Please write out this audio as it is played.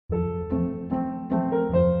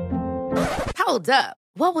Hold up.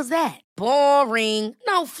 What was that? Boring.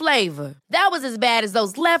 No flavor. That was as bad as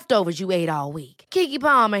those leftovers you ate all week. Keke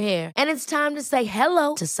Palmer here. And it's time to say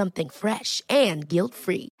hello to something fresh and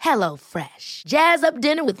guilt-free. Hello Fresh. Jazz up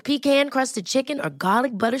dinner with pecan-crusted chicken or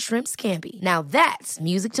garlic butter shrimp scampi. Now that's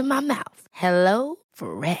music to my mouth. Hello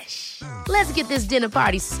Fresh. Let's get this dinner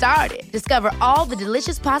party started. Discover all the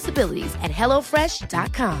delicious possibilities at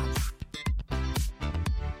hellofresh.com.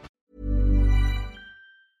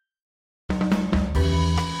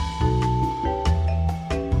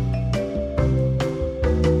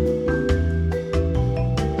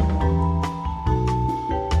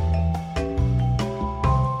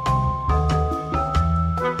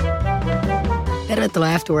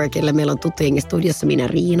 Tervetuloa Afterworkille. Meillä on tuttu jengi studiossa minä,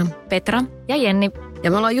 Riina, Petra ja Jenni.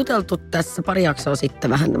 Ja me ollaan juteltu tässä pari jaksoa sitten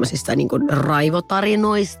vähän tämmöisistä niin kuin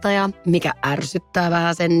raivotarinoista ja mikä ärsyttää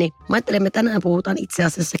vähän sen. Niin mä ajattelen, että me tänään puhutaan itse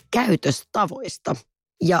asiassa käytöstavoista.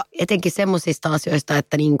 Ja etenkin semmoisista asioista,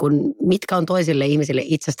 että niin kuin, mitkä on toisille ihmisille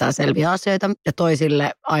itsestäänselviä asioita ja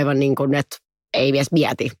toisille aivan niin kuin, että ei edes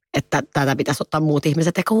mieti, että tätä pitäisi ottaa muut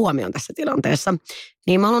ihmiset ehkä huomioon tässä tilanteessa.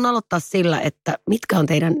 Niin mä haluan aloittaa sillä, että mitkä on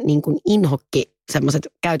teidän niin kuin inhokki semmoiset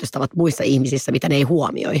käytöstavat muissa ihmisissä, mitä ne ei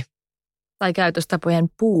huomioi. Tai käytöstapojen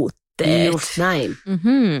puutteet. Just näin.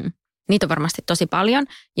 Mm-hmm. Niitä on varmasti tosi paljon.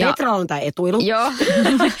 Ja Petra on tämä etuilu. Joo.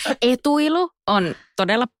 Etuilu on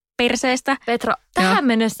todella perseestä. Petra, tähän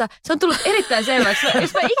mennessä se on tullut erittäin selväksi.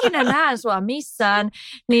 Jos mä ikinä näen sua missään,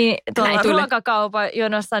 niin tuolla ruokakaupan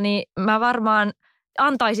jonossa, niin mä varmaan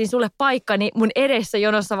antaisin sulle paikkani mun edessä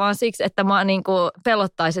jonossa vaan siksi, että mä niinku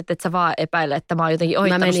pelottaisin, että sä vaan epäilet, että mä oon jotenkin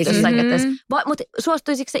ohittanut jossain käteessä. Mutta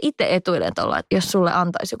suostuisitko sä itse etuileen tuolla, jos sulle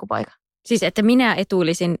antaisi joku paikka? Siis, että minä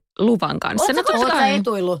etuilisin luvan kanssa. Ootko sä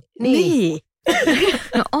etuillut? Niin.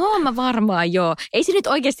 No oon mä varmaan joo. Ei se nyt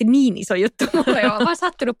oikeasti niin iso juttu mulle ole. Mä oon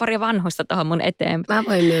sattunut pari vanhusta tuohon mun eteen. Mä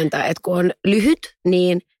voin myöntää, että kun on lyhyt,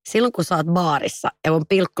 niin silloin kun sä oot baarissa ja on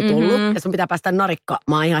pilkku tullut ja sun pitää päästä narikkaan,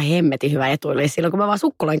 mä oon ihan hemmetin hyvä etuille. Silloin kun mä vaan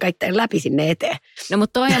sukkulain kaikkeen läpi sinne eteen. No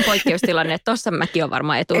mutta toi on poikkeustilanne, että tossa mäkin on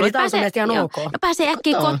varmaan etuille. Eli tää on sun mielestä ihan ok. No pääsee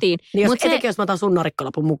äkkiä kotiin. Niin etenkin jos mä otan sun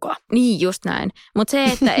narikkalapun mukaan. Niin just näin. Mutta se,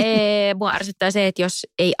 että mua ärsyttää se, että jos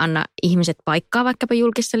ei anna ihmiset paikkaa vaikkapa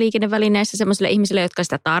julkisissa liikennevälineissä semmoisille ihmisille, jotka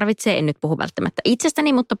sitä tarvitsee. En nyt puhu välttämättä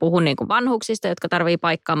itsestäni, mutta puhun niin kuin vanhuksista, jotka tarvii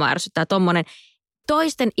paikkaa. Mua ärsyttää tommonen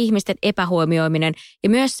toisten ihmisten epähuomioiminen ja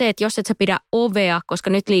myös se, että jos et sä pidä ovea, koska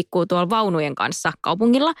nyt liikkuu tuolla vaunujen kanssa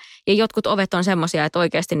kaupungilla ja jotkut ovet on semmoisia, että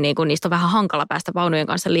oikeasti niin kuin niistä on vähän hankala päästä vaunujen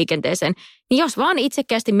kanssa liikenteeseen, niin jos vaan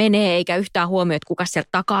itsekkäästi menee eikä yhtään huomioi, että kuka sieltä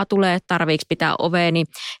takaa tulee, tarviiko pitää ovea, niin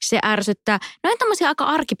se ärsyttää. No on tämmöisiä aika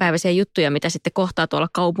arkipäiväisiä juttuja, mitä sitten kohtaa tuolla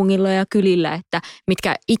kaupungilla ja kylillä, että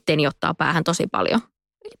mitkä itteni ottaa päähän tosi paljon.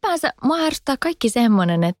 Ylipäänsä mua ärsyttää kaikki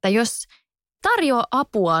semmoinen, että jos tarjoaa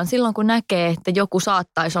apuaan silloin, kun näkee, että joku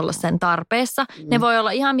saattaisi olla sen tarpeessa. Ne voi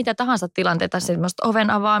olla ihan mitä tahansa tilanteita, semmoista oven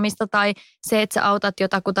avaamista tai se, että sä autat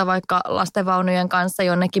jotakuta vaikka lastenvaunujen kanssa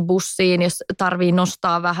jonnekin bussiin, jos tarvii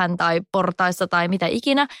nostaa vähän tai portaissa tai mitä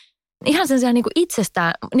ikinä. Ihan sellaisia niin kuin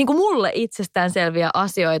itsestään, niin kuin mulle itsestään selviä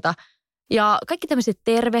asioita. Ja kaikki tämmöiset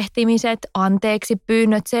tervehtimiset, anteeksi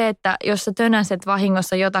pyynnöt, se, että jos sä tönäset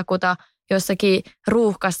vahingossa jotakuta jossakin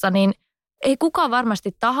ruuhkassa, niin ei kukaan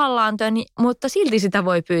varmasti tahallaan töni, mutta silti sitä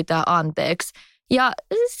voi pyytää anteeksi. Ja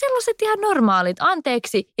sellaiset ihan normaalit,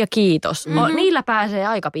 anteeksi ja kiitos. Niillä pääsee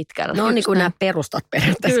aika pitkällä. No niin kuin nämä perustat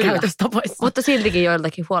periaatteessa käytöstavoissa. Mutta siltikin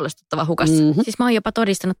joiltakin huolestuttava hukassa. Siis mä oon jopa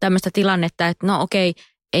todistanut tämmöistä tilannetta, että no okei,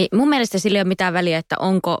 ei, mun mielestä sillä ei ole mitään väliä, että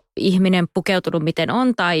onko ihminen pukeutunut miten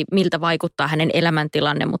on tai miltä vaikuttaa hänen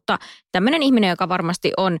elämäntilanne, mutta tämmöinen ihminen, joka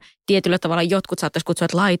varmasti on tietyllä tavalla, jotkut saattaisi kutsua,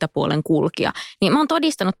 että laitapuolen kulkija, niin mä oon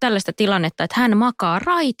todistanut tällaista tilannetta, että hän makaa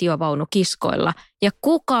raitiovaunukiskoilla ja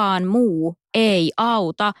kukaan muu ei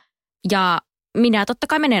auta ja minä totta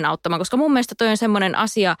kai menen auttamaan, koska mun mielestä toi on semmoinen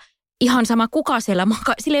asia, ihan sama kuka siellä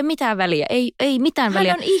makaa, sillä ei ole mitään väliä, ei mitään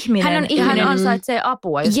väliä. Hän on ihminen ja hän ansaitsee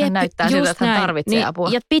apua, jos hän näyttää siltä, että hän tarvitsee niin, apua.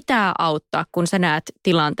 Ja pitää auttaa, kun sä näet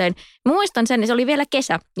tilanteen. Mä muistan sen, se oli vielä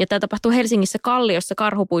kesä ja tämä tapahtui Helsingissä Kalliossa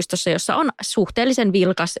Karhupuistossa, jossa on suhteellisen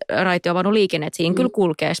vilkas raitiovaunuliikenne, että siinä kyllä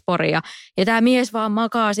kulkee sporia. Ja tämä mies vaan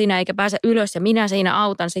makaa siinä eikä pääse ylös ja minä siinä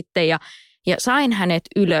autan sitten ja sain hänet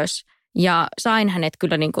ylös. Ja sain hänet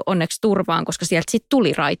kyllä niin kuin onneksi turvaan, koska sieltä sitten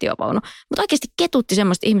tuli raitiovaunu. Mutta oikeasti ketutti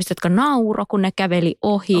semmoista ihmistä, jotka nauroi, kun ne käveli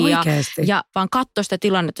ohi. Ja vaan katsoi sitä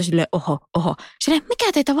tilannetta silleen, oho. Silleen,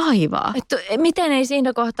 mikä teitä vaivaa? Miten ei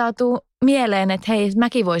siinä kohtaa tule mieleen, että hei,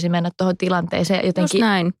 mäkin voisin mennä tuohon tilanteeseen jotenkin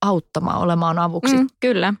auttamaan, olemaan avuksi.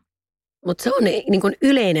 Kyllä. Mutta se on niin kuin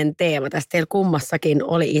yleinen teema tässä teillä kummassakin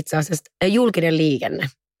oli itse asiassa julkinen liikenne.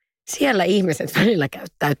 Siellä ihmiset välillä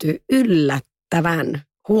käyttäytyy yllättävän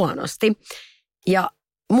huonosti. Ja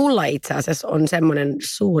mulla itse asiassa on semmoinen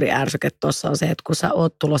suuri ärsyke tuossa on se, että kun sä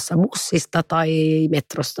oot tulossa bussista tai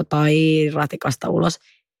metrosta tai ratikasta ulos,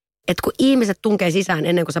 että kun ihmiset tunkee sisään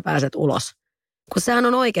ennen kuin sä pääset ulos. Kun sehän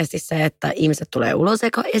on oikeasti se, että ihmiset tulee ulos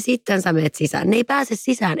ja sitten sä menet sisään. Ne ei pääse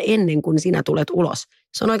sisään ennen kuin sinä tulet ulos.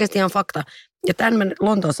 Se on oikeasti ihan fakta. Ja tämän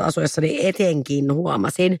Lontoossa asuessani etenkin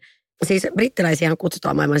huomasin. Siis brittiläisiä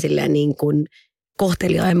kutsutaan maailman silleen niin kuin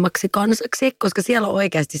kohteliaimmaksi kansaksi, koska siellä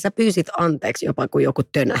oikeasti sä pyysit anteeksi jopa kun joku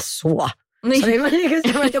tönäs sua. Niin. Se oli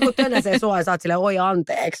niin kuin joku tönäsee sua ja sä oot silleen, oi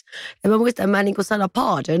anteeksi. Ja mä muistan, mä niin kuin sana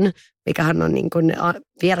pardon, mikähän on niin kuin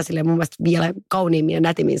vielä silleen mun mielestä vielä kauniimmin ja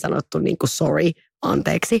nätimmin sanottu niin kuin sorry,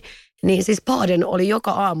 anteeksi. Niin siis pardon oli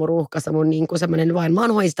joka aamu ruuhkassa mun niin kuin semmoinen vain, mä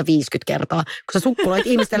oon hoidin sitä 50 kertaa. Kun sä sukkuloit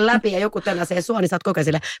ihmisten läpi ja joku tönäsee sua, niin sä oot koko ajan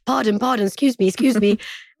silleen, pardon, excuse me.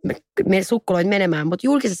 Me sukkuloit menemään, mutta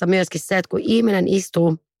julkisessa myöskin se, että kun ihminen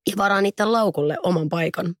istuu ja varaa niiden laukulle oman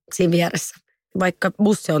paikan siinä vieressä, vaikka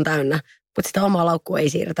bussi on täynnä, mutta sitä omaa laukkua ei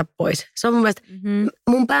siirretä pois. Se on mun mielestä,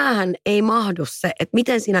 mun päähän ei mahdu se, että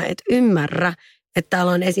miten sinä et ymmärrä, että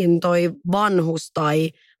täällä on esim. Toi vanhus tai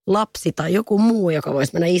lapsi tai joku muu, joka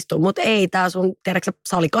voisi mennä istumaan, mutta ei, tää sun, tiedätkö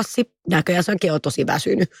salikassi näköjään, senkin on tosi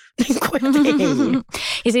väsynyt.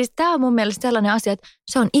 Ja siis tää on mun mielestä sellainen asia, että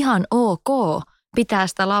se on ihan ok pitää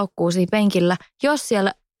sitä laukkua siinä penkillä, jos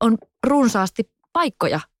siellä on runsaasti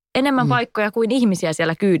paikkoja, enemmän paikkoja kuin ihmisiä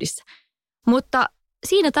siellä kyydissä. Mutta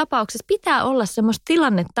siinä tapauksessa pitää olla semmoista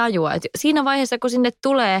tilannetajua, että siinä vaiheessa, kun sinne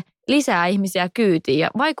tulee lisää ihmisiä kyytiin ja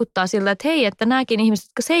vaikuttaa siltä, että hei, että nämäkin ihmiset,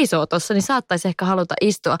 jotka seisoo tuossa, niin saattaisi ehkä haluta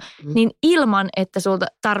istua, niin ilman, että sulta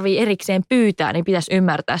tarvii erikseen pyytää, niin pitäisi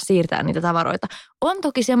ymmärtää siirtää niitä tavaroita. On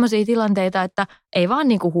toki semmoisia tilanteita, että ei vaan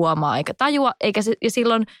niinku huomaa eikä tajua, ja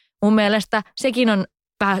silloin mun mielestä sekin on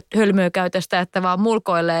vähän hölmöä käytöstä, että vaan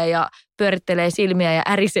mulkoilee ja pyörittelee silmiä ja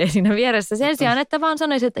ärisee siinä vieressä. Sen sijaan, että vaan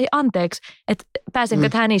sanoisi, että ei anteeksi, että pääsenkö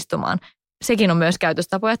tähän istumaan. Sekin on myös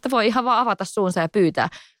käytöstapoja, että voi ihan vaan avata suunsa ja pyytää.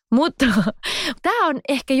 Mutta tämä on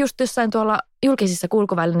ehkä just jossain tuolla julkisissa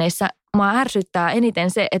kulkuvälineissä, mua ärsyttää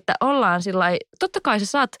eniten se, että ollaan sillai, totta kai sä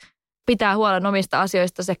saat pitää huolen omista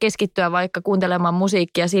asioista ja keskittyä vaikka kuuntelemaan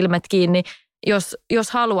musiikkia silmät kiinni,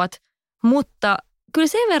 jos haluat, mutta kyllä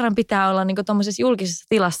sen verran pitää olla niin tuommoisessa julkisessa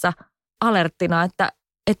tilassa alerttina,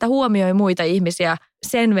 että huomioi muita ihmisiä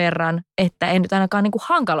sen verran, että en nyt ainakaan niin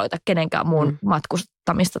hankaloita kenenkään muun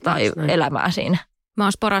matkustamista tai elämää siinä. Mä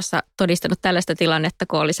oon Sporassa todistanut tällaista tilannetta,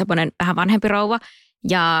 kun oli semmoinen vähän vanhempi rouva.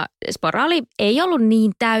 Ja Spora ei ollut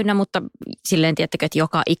niin täynnä, mutta silleen tiettäkö, että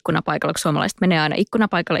joka ikkunapaikalla, kun suomalaiset menee aina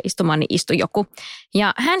ikkunapaikalle istumaan, niin istui joku.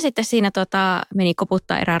 Ja hän sitten siinä meni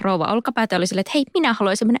koputtaa erään rouva olkapäätä ja oli silleen, että hei, minä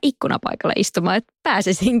haluaisin mennä ikkunapaikalle istumaan, että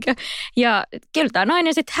pääsisinkö. Ja kyllä tämä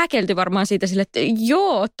nainen sitten häkeltyi varmaan siitä silleen, että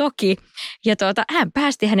joo, toki. Ja hän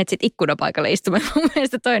päästi hänet sitten ikkunapaikalle istumaan. Mun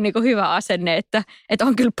mielestä toi on niinku hyvä asenne, että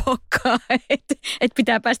on kyllä pokkaa, että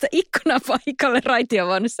pitää päästä ikkunapaikalle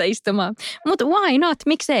raitiovaunussa istumaan. Mutta why not?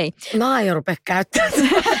 Miksei? Mä aion rupea käyttämään.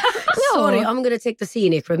 Sorry, I'm gonna take the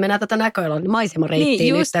scenic route. Mennään tätä maisemareittiin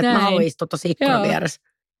niin, nyt, että mä haluan istua tosi ikkunan vieressä.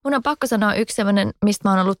 Mun on pakko sanoa yksi sellainen, mistä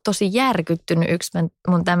mä oon ollut tosi järkyttynyt, yksi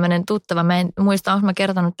mun tämmöinen tuttava. Mä en muista, onko mä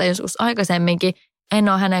kertonut tämän joskus aikaisemminkin. En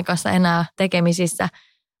ole hänen kanssa enää tekemisissä.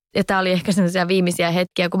 Ja tää oli ehkä sellaisia viimeisiä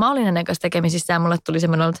hetkiä, kun mä olin hänen kanssa tekemisissä ja mulle tuli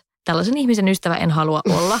semmoinen, että tällaisen ihmisen ystävä en halua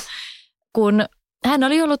olla. Kun hän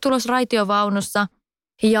oli ollut tulossa raitiovaunussa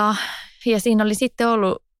ja siinä oli sitten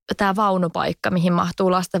ollut tämä vaunupaikka, mihin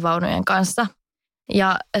mahtuu lastenvaunujen kanssa.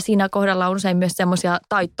 Ja siinä kohdalla on usein myös semmoisia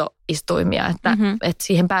taittoistuimia, että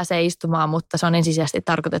siihen pääsee istumaan, mutta se on ensisijaisesti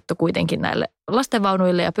tarkoitettu kuitenkin näille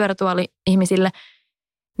lastenvaunuille ja pyörätuoli-ihmisille.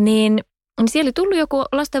 Niin siellä oli tullut joku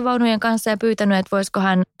lastenvaunujen kanssa ja pyytänyt, että voisiko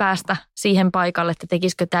hän päästä siihen paikalle, että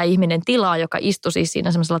tekisikö tämä ihminen tilaa, joka istui siis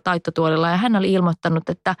siinä semmoisella taittotuolilla. Ja hän oli ilmoittanut,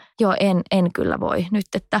 että joo, en kyllä voi nyt.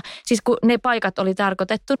 Että, siis kun ne paikat oli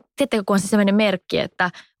tarkoitettu, tiedättekö, kun on se sellainen merkki,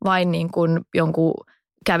 että vain niin kuin jonkun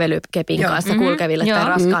kävelykepin kanssa kulkeville tai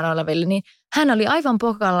raskaana oleville, niin hän oli aivan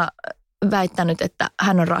pokalla väittänyt, että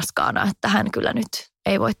hän on raskaana, että hän kyllä nyt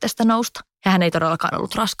ei voi tästä nousta. Ja hän ei todellakaan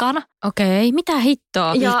ollut raskaana. Okei, mitä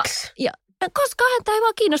hittoa? Ja koska häntä ei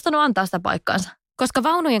vaan kiinnostanut antaa sitä paikkaansa. Koska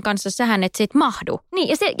vaunujen kanssa sähän et sit mahdu.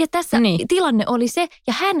 Niin, ja tässä tilanne oli se,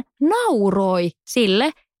 ja hän nauroi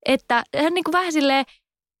sille, että hän niin kuin vähän silleen,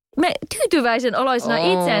 tyytyväisen oloisena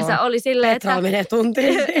itsensä oli silleen, Petra menee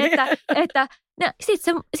tuntiin. että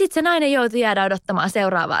sitten se nainen joutui jäädä odottamaan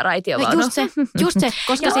seuraavaa raitiovaunua. Just se,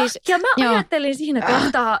 koska ja mä ajattelin siinä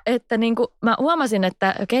kohtaa, että niinku, mä huomasin,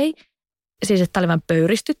 että siis että tämä oli vähän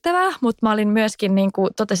pöyristyttävää, mutta mä olin myöskin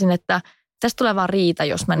totesin, että tästä tulee vaan riita,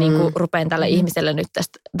 jos mä rupean tälle ihmiselle nyt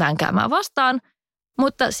tästä vänkäämään vastaan.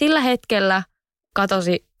 Mutta sillä hetkellä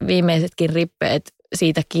katosi viimeisetkin rippeet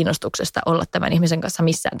siitä kiinnostuksesta olla tämän ihmisen kanssa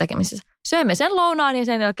missään tekemisissä. Söimme sen lounaan ja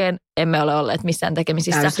sen jälkeen emme ole olleet missään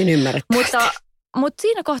tekemisissä. Täysin ymmärrettävästi. Mutta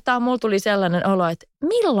siinä kohtaa mulla tuli sellainen olo, että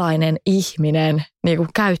millainen ihminen niinku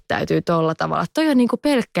käyttäytyy tuolla tavalla. Toi on niinku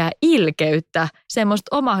pelkkää ilkeyttä,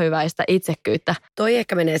 semmoista omahyväistä itsekkyyttä. Toi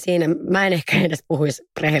ehkä menee siinä, mä en ehkä edes puhuisi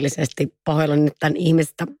rehellisesti pahoillani nyt tämän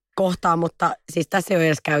ihmistä kohtaan, mutta siis tässä ei ole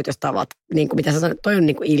edes käytöstavat, niin kuin mitä sä sanoit, toi on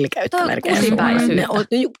niin kuin ilkeyttä. Toi on kusipäisyyttä.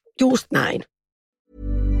 Just näin.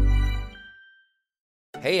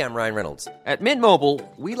 Hey, I'm Ryan Reynolds. At Mint Mobile,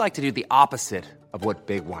 we like to do the opposite of what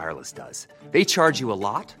Big Wireless does. They charge you a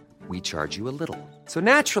lot, we charge you a little. So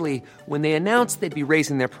naturally, when they announced they'd be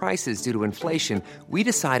raising their prices due to inflation, we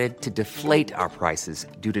decided to deflate our prices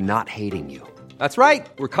due to not hating you. That's right.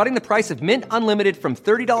 We're cutting the price of Mint Unlimited from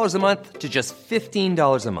 $30 a month to just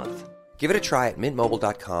 $15 a month. Give it a try at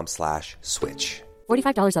mintmobile.com/switch.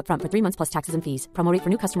 $45 up front for 3 months plus taxes and fees. Promo rate for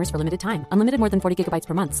new customers for limited time. Unlimited more than 40 gigabytes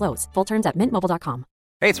per month slows. Full terms at mintmobile.com.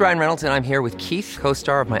 Hey, it's Ryan Reynolds, and I'm here with Keith,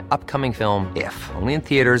 co-star of my upcoming film, If, only in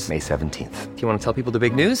theaters May 17th. Do you want to tell people the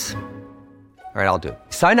big news? All right, I'll do it.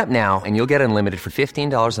 Sign up now and you'll get unlimited for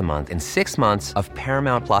 $15 a month and 6 months of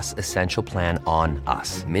Paramount Plus Essential Plan on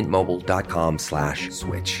us.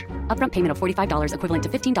 mintmobile.com/switch. Upfront payment of $45 equivalent to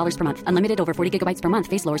 $15 per month. Unlimited over 40 gigabytes per month.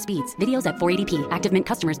 Face lower speeds. Videos at 480p. Active Mint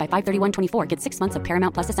customers by 531.24 get 6 months of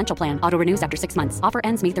Paramount Plus Essential Plan. Auto renews after 6 months. Offer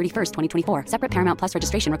ends May 31st, 2024. Separate Paramount Plus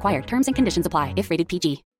registration required. Terms and conditions apply if rated PG.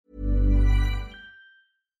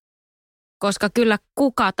 Koska kyllä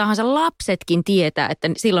kuka tahansa lapsetkin tietää, että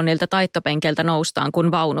silloin niiltä taittopenkeiltä noustaan,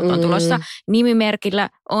 kun vaunut on tulossa. Nimimerkillä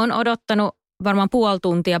on odottanut varmaan puoli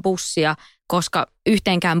tuntia bussia, koska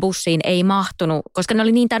yhteenkään bussiin ei mahtunut, koska ne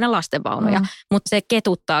oli niin täynnä lastenvaunuja. Mutta se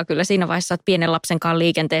ketuttaa kyllä siinä vaiheessa, että pienen lapsen kanssa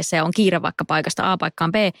liikenteessä ja on kiire vaikka paikasta A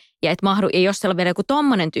paikkaan B, ja et mahdu, ja jos siellä on vielä joku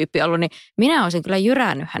tommonen tyyppi ollut, niin minä olisin kyllä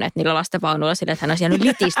jyrännyt hänet niillä lastenvaunuilla sille, että hän olisi jäänyt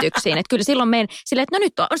litistyksiin. Että kyllä silloin meidän silleen, että no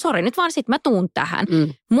nyt on, sori, nyt vaan sit mä tuun tähän.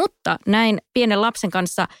 Mutta näin pienen lapsen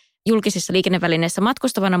kanssa julkisissa liikennevälineissä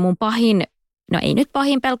matkustavana mun pahin, no ei nyt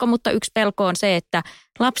pahin pelko, mutta yksi pelko on se, että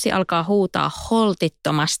lapsi alkaa huutaa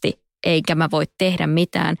holtittomasti, eikä mä voi tehdä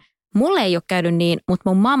mitään. Mulle ei ole käynyt niin, mutta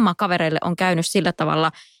mun mamma kavereille on käynyt sillä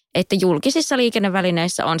tavalla, että julkisissa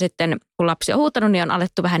liikennevälineissä on sitten, kun lapsi on huutanut, niin on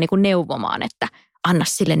alettu vähän niin kuin neuvomaan, että anna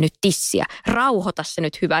sille nyt tissiä, rauhoita se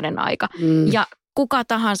nyt hyvänen aika. Ja kuka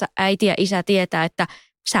tahansa äiti ja isä tietää, että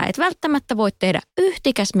sä et välttämättä voi tehdä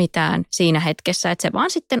yhtikäs mitään siinä hetkessä, että se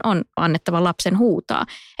vaan sitten on annettava lapsen huutaa.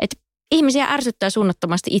 Että ihmisiä ärsyttää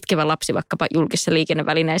suunnattomasti itkevä lapsi vaikkapa julkisissa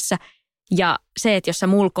liikennevälineissä. Ja se, että jos sä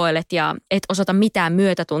mulkoilet ja et osoita mitään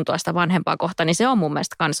myötätuntoa sitä vanhempaa kohtaan, niin se on mun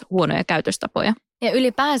mielestä myös huonoja käytöstapoja. Ja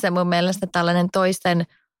ylipäänsä mun mielestä tällainen toisten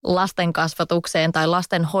lasten kasvatukseen tai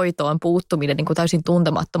lasten hoitoon puuttuminen niin kuin täysin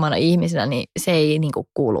tuntemattomana ihmisenä, niin se ei niin kuin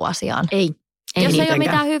kuulu asiaan. Ei jos ei ole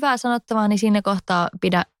mitään hyvää sanottavaa, niin siinä kohtaa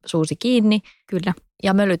pidä suusi kiinni. Kyllä.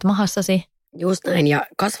 Ja mölyt mahassasi. Just näin, ja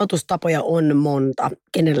kasvatustapoja on monta.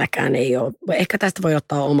 Kenelläkään ei ole. Ehkä tästä voi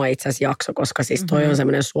ottaa oma itse asiassa jakso, koska siis toi on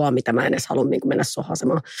semmoinen suo, mitä mä en edes halua mennä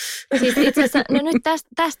sohasemaan. Siis itse asiassa, no nyt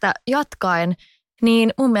tästä jatkaen,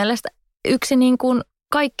 niin mun mielestä yksi niin kuin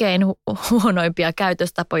kaikkein huonoimpia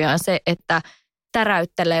käytöstapoja on se, että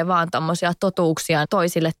täräyttelee vaan tommosia totuuksia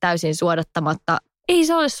toisille täysin suodattamatta. Ei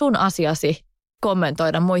se ole sun asiasi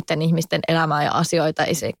kommentoida muiden ihmisten elämää ja asioita.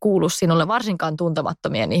 Ei se kuulu sinulle, varsinkaan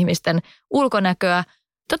tuntemattomien ihmisten ulkonäköä.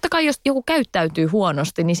 Totta kai jos joku käyttäytyy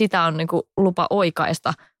huonosti, niin sitä on niin kuin lupa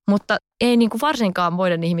oikaista, mutta ei niin kuin varsinkaan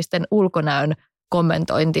muiden ihmisten ulkonäön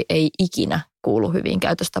kommentointi ei ikinä kuulu hyviin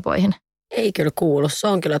käytöstapoihin. Ei kyllä kuulu, se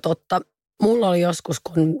on kyllä totta. Mulla oli joskus,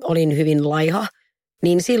 kun olin hyvin laiha,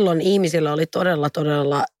 niin silloin ihmisillä oli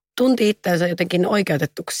todella tunti itseänsä jotenkin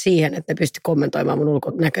oikeutettuksi siihen, että ne pystyi kommentoimaan mun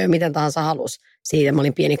ulkonäköä miten tahansa halusi. Siitä mä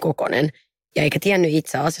olin pieni kokonen. Ja eikä tiennyt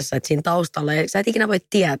itse asiassa, että siinä taustalla, sä et ikinä voi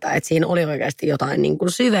tietää, että siinä oli oikeasti jotain niin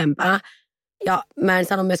kuin syvempää. Ja mä en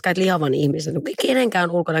sano myöskään, että lihavan ihmisen,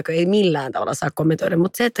 kenenkään ulkonäkö ei millään tavalla saa kommentoida,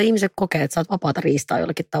 mutta se, että ihmiset kokee, että sä oot vapaata riistaa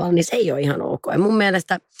jollakin tavalla, niin se ei ole ihan ok. Ja mun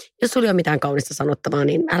mielestä, jos sulla ei ole mitään kaunista sanottavaa,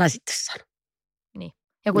 niin älä sitten sano. Niin.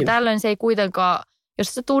 Ja kun tällöin se ei kuitenkaan,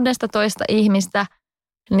 jos sä tunnet sitä toista ihmistä,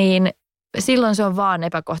 niin silloin se on vaan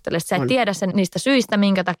epäkohtelista. Sä et tiedä sen niistä syistä,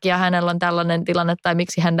 minkä takia hänellä on tällainen tilanne tai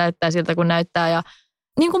miksi hän näyttää siltä, kun näyttää. Ja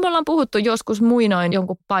niin kuin me ollaan puhuttu joskus muinoin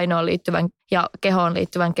jonkun painoon liittyvän ja kehoon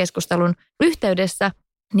liittyvän keskustelun yhteydessä,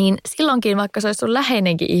 niin silloinkin, vaikka se olisi sun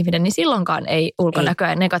läheinenkin ihminen, niin silloinkaan ei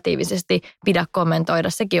ulkonäköä negatiivisesti pidä kommentoida.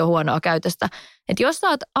 Sekin on huonoa käytöstä. Että jos sä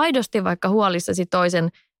oot aidosti vaikka huolissasi toisen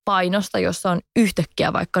painosta, jossa on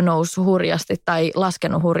yhtäkkiä vaikka noussut hurjasti tai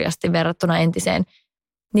laskenut hurjasti verrattuna entiseen,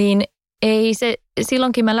 niin ei se,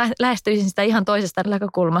 silloinkin mä lähestyisin sitä ihan toisesta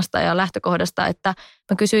näkökulmasta ja lähtökohdasta, että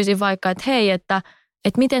mä kysyisin vaikka, että hei, että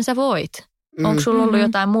miten sä voit? Onko sulla ollut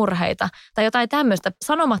jotain murheita tai jotain tämmöistä,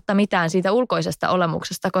 sanomatta mitään siitä ulkoisesta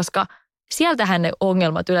olemuksesta, koska sieltähän ne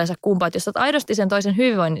ongelmat yleensä kumpaat. Jos olet aidosti sen toisen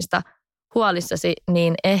hyvinvoinnista huolissasi,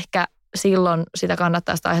 niin ehkä silloin sitä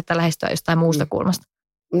kannattaa sitä aihetta lähestyä jostain muusta kulmasta.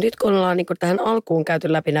 Nyt kun ollaan niin tähän alkuun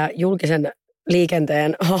käyty läpi nämä julkisen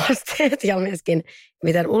liikenteen haasteet ja myöskin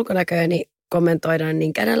miten ulkonäköäni kommentoidaan,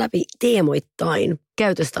 niin käydään läpi teemoittain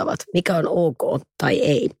käytöstavat, mikä on ok tai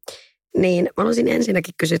ei. Niin mä haluaisin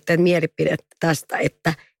ensinnäkin kysyä teidän mielipidettä tästä,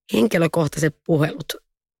 että henkilökohtaiset puhelut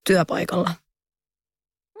työpaikalla.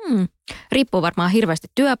 Riippuu varmaan hirveästi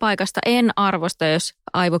työpaikasta. En arvosta, jos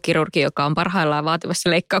aivokirurgi, joka on parhaillaan vaativassa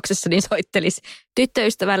leikkauksessa, niin soittelisi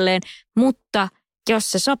tyttöystävälleen. Mutta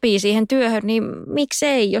jos se sopii siihen työhön, niin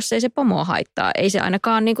miksei, jos ei se pomoa haittaa. Ei se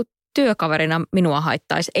ainakaan niin kuin työkaverina minua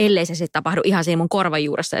haittaisi, ellei se sitten tapahdu ihan siinä mun korvan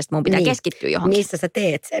juuressa ja sitten mun pitää keskittyä johonkin. Missä sä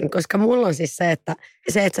teet sen? Koska mulla on siis se, että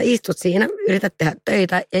sä istut siinä, yrität tehdä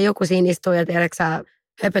töitä ja joku siinä istuu ja tiedätkö sä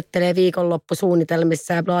höpöttelee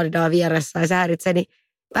viikonloppusuunnitelmissa ja blaadidaa vieressä ja sä häiritse, niin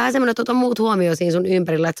vähän semmoinen, että ota muut huomioon siinä sun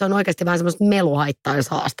ympärillä, että se on oikeasti vähän semmoista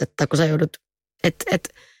meluhaittaishaastetta, kun sä joudut,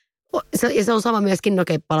 se on sama myöskin,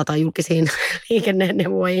 okei, palataan julkisiin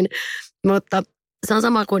liikenneneuvoihin, mutta se on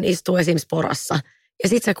sama kuin istuu esimerkiksi porassa. Ja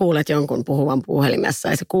sit sä kuulet jonkun puhuvan puhelimessa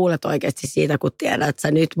ja sä kuulet oikeasti siitä, kun tiedät, että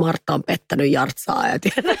sä nyt Martta on pettänyt Jartsaa ja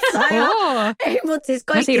tiedät sä. Ei, mut siis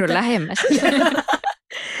kaikki. Mä siirryn lähemmäs.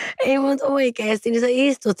 Ei mut oikeasti, niin sä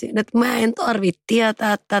istut siinä, että mä en tarvitse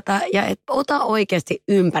tietää tätä ja et ota oikeasti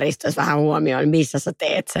ympäristössä vähän huomioon, missä sä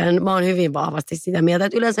teet sen. Mä oon hyvin vahvasti sitä mieltä,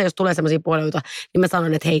 että yleensä jos tulee semmoisia puheluita, niin mä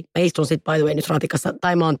sanon, että hei, mä istun sit by the way nyt ratikassa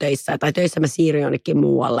tai mä oon töissä tai töissä mä siirryn jonnekin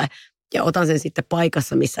muualle. Ja otan sen sitten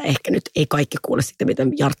paikassa, missä ehkä nyt ei kaikki kuule sitten,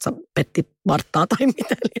 miten Jartsa petti Marttaa tai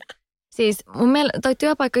mitä. Siis mun mielestä toi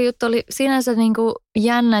työpaikkajuttu oli sinänsä niin kuin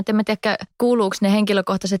jännä, että en mä tiedä, kuuluuko ne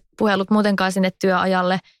henkilökohtaiset puhelut muutenkaan sinne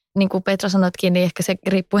työajalle. Niin kuin Petra sanotkin, niin ehkä se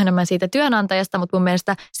riippuu enemmän siitä työnantajasta, mutta mun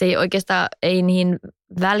mielestä se ei oikeastaan ei niin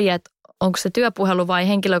väliä, että onko se työpuhelu vai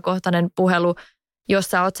henkilökohtainen puhelu. Jos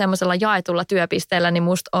sä oot semmoisella jaetulla työpisteellä, niin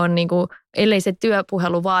musta on niin kuin, ellei se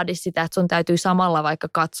työpuhelu vaadi sitä, että sun täytyy samalla vaikka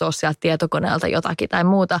katsoa sieltä tietokoneelta jotakin tai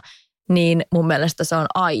muuta, niin mun mielestä se on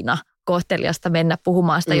aina kohteliasta mennä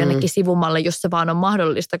puhumaan sitä jonnekin sivumalle, jos se vaan on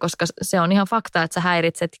mahdollista, koska se on ihan fakta, että sä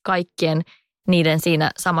häiritset kaikkien niiden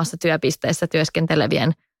siinä samassa työpisteessä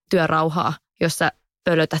työskentelevien työrauhaa, jos sä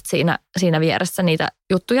pölötät siinä vieressä niitä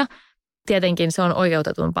juttuja. Tietenkin se on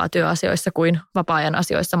oikeutetumpaa työasioissa kuin vapaa-ajan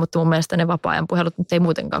asioissa, mutta mun mielestä ne vapaa-ajan puhelut ei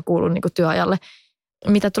muutenkaan kuulu niin kuin työajalle.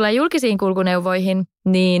 Mitä tulee julkisiin kulkuneuvoihin,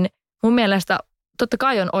 niin mun mielestä totta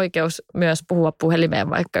kai on oikeus myös puhua puhelimeen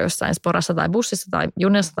vaikka jossain sporassa tai bussissa tai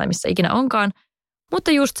junassa tai missä ikinä onkaan.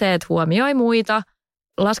 Mutta just se, että huomioi muita,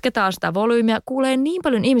 lasketaan sitä volyymiä, kuulee niin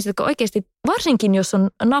paljon ihmisiä, jotka oikeasti, varsinkin jos on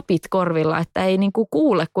napit korvilla, että ei niin kuin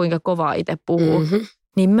kuule kuinka kovaa itse puhuu.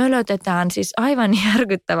 Niin mölötetään siis aivan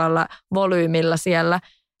järkyttävällä volyymilla siellä.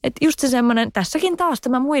 Että just se semmoinen, tässäkin taas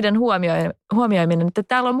tämä muiden huomioiminen, että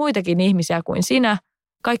täällä on muitakin ihmisiä kuin sinä.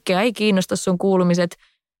 Kaikkea ei kiinnosta sun kuulumiset.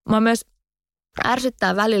 Mä myös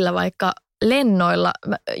ärsyttää välillä vaikka lennoilla,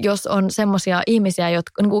 jos on semmoisia ihmisiä,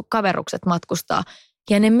 jotka niin kuin kaverukset matkustaa.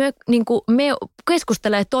 Ja ne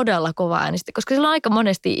keskustelee todella kovaa äänistä, koska silloin aika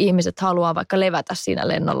monesti ihmiset haluaa vaikka levätä siinä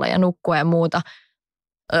lennolla ja nukkua ja muuta.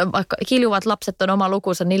 Vaikka kiljuvat lapset on oma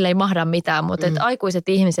lukunsa, niille ei mahda mitään, mutta aikuiset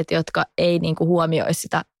ihmiset, jotka ei niinku huomioi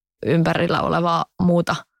sitä ympärillä olevaa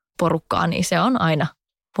muuta porukkaa, niin se on aina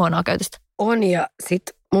huonoa käytöstä. On ja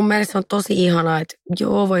sitten mun mielestä on tosi ihanaa, että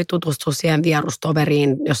joo voi tutustua siihen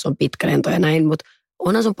vierustoveriin, jos on pitkä lento ja näin, mutta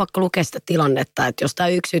onhan sun pakko lukea sitä tilannetta, että jos tämä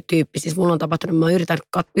yksi tyyppi, siis mulla on tapahtunut, mä oon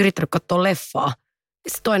yrittänyt katsoa leffaa,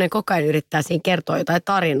 ja se toinen koko ajan yrittää siinä kertoa jotain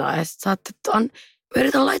tarinaa, ja sitten sä oot, että mä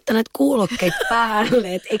yritän laittaa näitä kuulokkeita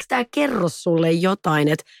päälle, että eikö tämä kerro sulle jotain,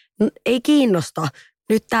 että ei kiinnosta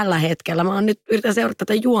nyt tällä hetkellä. Mä nyt yritän seurata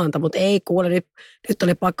tätä juonta, mutta ei kuule, nyt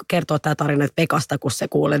oli pakko kertoa tämä tarina, että Pekasta, kun se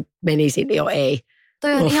kuule meni sinne jo ei.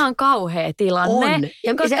 Toi on ihan kauhea tilanne. On.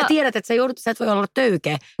 Ja koska sä tiedät, että sä et voi olla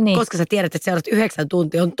töykeä, niin. Koska sä tiedät, että seuraavat 9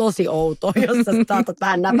 tuntia on tosi outoa, jos sä saatat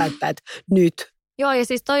vähän näpäyttää, että nyt. Joo, ja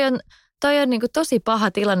siis toi on niin kuin tosi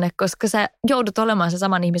paha tilanne, koska sä joudut olemaan sen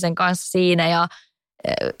saman ihmisen kanssa siinä ja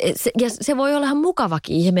se voi olla ihan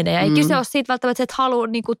mukavakin ihminen. Ja ei kyse ole siitä välttämättä, että haluaa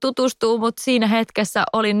niin kuin tutustua, mutta siinä hetkessä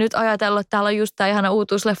olin nyt ajatellut, että täällä on just tämä ihana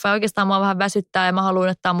uutuusleffa ja oikeastaan mua vähän väsyttää ja mä haluan,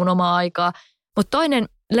 että tämä on mun omaa aikaa. Mutta toinen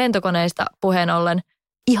lentokoneista puheen ollen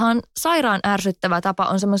ihan sairaan ärsyttävä tapa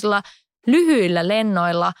on semmoisilla lyhyillä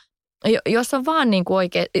lennoilla, jos on vaan niin kuin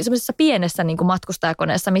oikein, semmoisessa pienessä niin kuin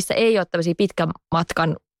matkustajakoneessa, missä ei ole tämmöisiä pitkän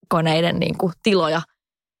matkan lentokoneiden niin kuin tiloja,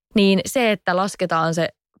 niin se, että lasketaan se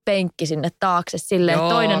penkki sinne taakse silleen, että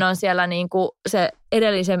toinen on siellä niin kuin se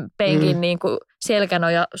edellisen penkin niin kuin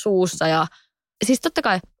selkänoja suussa ja siis totta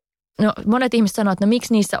kai no, monet ihmiset sanoo, että no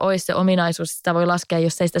miksi niissä olisi se ominaisuus, että sitä voi laskea,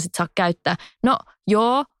 jos ei sitä sitten saa käyttää. No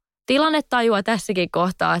joo, tilanne tajua tässäkin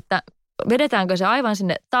kohtaa, että vedetäänkö se aivan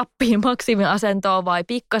sinne tappiin maksimiasentoon vai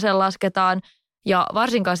pikkasen lasketaan. Ja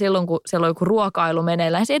varsinkaan silloin, kun siellä on joku ruokailu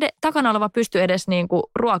meneillään, se takana oleva pystyy edes niin kuin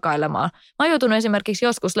ruokailemaan. Mä oon joutunut esimerkiksi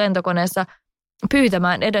joskus lentokoneessa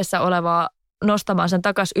pyytämään edessä olevaa nostamaan sen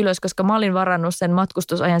takaisin ylös, koska mä olin varannut sen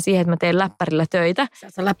matkustusajan siihen, että mä teen läppärillä töitä.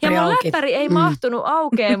 Ja mun läppäri ei mahtunut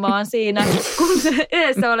aukeamaan siinä, kun se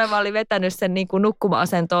edessä oleva oli vetänyt sen niin kuin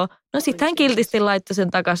nukkuma-asentoon. No sit hän kiltisti laittoi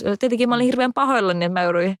sen takaisin. Tietenkin mä olin hirveän pahoillani, että mä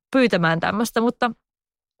jouduin pyytämään tämmöistä, mutta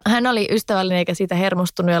hän oli ystävällinen eikä siitä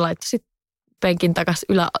hermostunut ja laittoi sitten penkin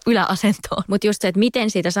takaisin yläasentoon. Mutta just se, että miten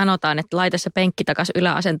siitä sanotaan, että laita se penkki takaisin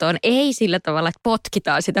yläasentoon, ei sillä tavalla, että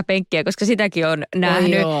potkitaan sitä penkkiä, koska sitäkin on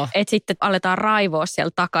nähnyt, että sitten aletaan raivoa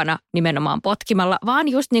siellä takana nimenomaan potkimalla, vaan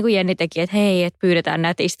just niin kuin Jenni teki, että hei, että pyydetään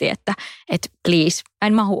nätisti, että please,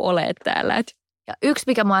 en mahu ole täällä. Ja yksi,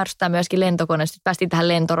 mikä mua ärsyttää myöskin lentokoneesta, että päästiin tähän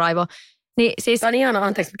lentoraivoon. Niin siis... Tämä on ihana,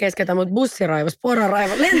 anteeksi keskeytän, mutta bussiraivos,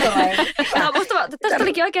 poraraivo, lentoraivo. Tästä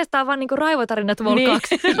olikin oikeastaan vaan niinku raivotarinat vol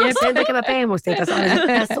 2. Niin. Sen takia mä pehmustin tässä,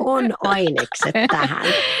 tässä on ainekset tähän.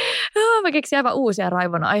 Mä keksin aivan uusia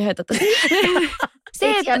raivon aiheita tässä.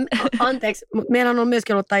 Anteeksi, mutta meillä on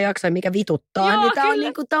myöskin ollut tämä jakso, mikä vituttaa. Joo, niin tämä on,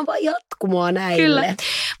 niinku, on vaan jatkumoa näille. Kyllä,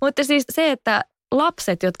 mutta siis se, että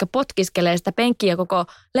lapset, jotka potkiskelee sitä penkkiä koko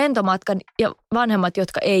lentomatkan ja vanhemmat,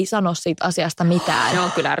 jotka ei sano siitä asiasta mitään. Se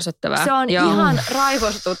on kyllä ärsyttävää. Se on ihan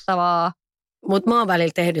raivostuttavaa. Mutta mä oon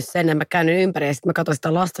välillä tehnyt sen, että mä käyn ympäri ja sitten mä katson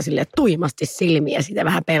sitä lasta silleen tuimasti silmiä ja sitten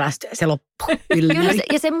vähän pelästyy ja se loppuu.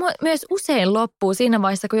 Ja se myös usein loppuu siinä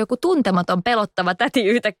vaiheessa, kun joku tuntematon pelottava täti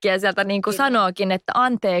yhtäkkiä sieltä niin kuin sanookin, että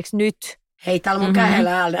anteeksi nyt. Hei, täällä mun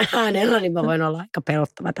kädellä äänellä, niin mä voin olla aika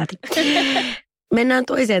pelottava täti. Mennään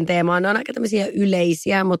toiseen teemaan. Ne on aika tämmöisiä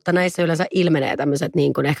yleisiä, mutta näissä yleensä ilmenee tämmöiset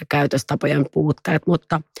niin kuin ehkä käytöstapojen puutteet,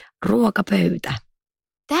 mutta ruokapöytä.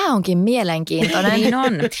 Tämä onkin mielenkiintoinen. Niin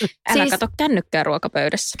on. Älä kato kännykkää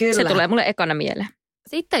ruokapöydässä. Kyllä. Se tulee mulle ekana mieleen.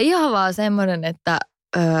 Sitten ihan vaan semmoinen, että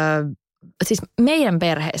siis meidän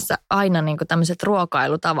perheessä aina niin kuin tämmöiset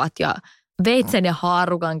ruokailutavat ja veitsen ja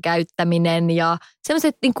haarukan käyttäminen ja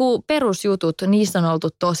semmoiset niin kuin perusjutut, niissä on oltu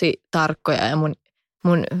tosi tarkkoja ja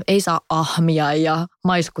mun ei saa ahmia ja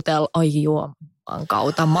maiskutella, ai juoman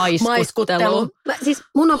kautta maiskuttelu. Siis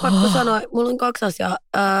mun on pakko sanoa, mulla on 2 asiaa.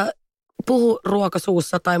 Puhu ruoka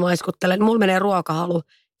suussa tai maiskuttele. Mulla menee ruokahalu.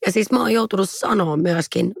 Ja siis mä oon joutunut sanoa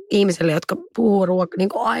myöskin ihmisille, jotka puhuu niin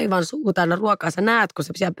aivan suu täynnä ruokaa. Sä näet, kun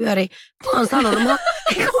se siellä pyörii. Mä oon sanonut,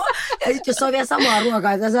 ja sitten jos on vielä samaa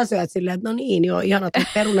ruokaa, että sä syöt silleen, että no niin, joo, ihanat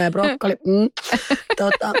peruna ja brokkoli.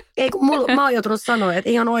 Ei, kun mä oon joutunut sanoa, että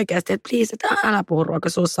ihan oikeasti, että please, että älä puhu ruoka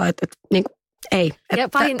suussa, että niin kuin, ei.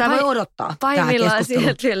 Tämä voi odottaa. Pahimmillaan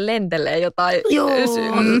sieltä lentelee jotain.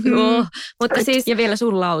 Joo. Mutta siis, ja vielä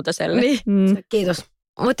sun lautaselle. Niin. Kiitos.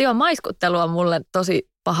 Mutta joo, maiskuttelu on mulle tosi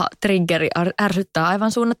paha triggeri, ärsyttää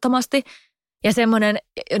aivan suunnattomasti. Ja semmoinen,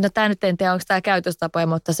 no tämä nyt en tiedä, onko tämä käytöstapoja,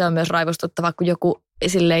 mutta se on myös raivostuttava, kun joku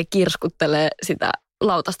silleen kirskuttelee sitä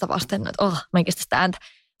lautasta vasten, että mä en kestä sitä ääntä.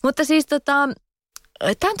 Mutta siis tämä on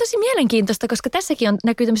tosi mielenkiintoista, koska tässäkin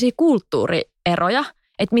näkyy tämmöisiä kulttuurieroja,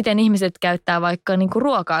 että miten ihmiset käyttää vaikka niinku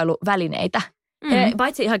ruokailuvälineitä.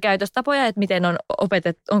 Paitsi ihan käytöstapoja, että miten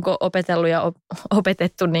onko opetellut ja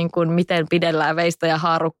opetettu, niin kuin miten pidellään veistä ja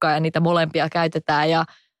haarukkaa ja niitä molempia käytetään ja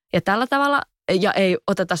tällä tavalla. Ja ei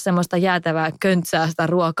oteta semmoista jäätävää köntsää sitä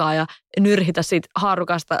ruokaa ja nyrhitä siitä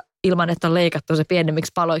haarukasta ilman, että on leikattu se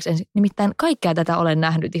pienemmiksi paloiksi. Nimittäin kaikkea tätä olen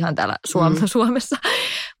nähnyt ihan täällä Suomessa.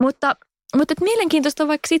 Mutta mielenkiintoista on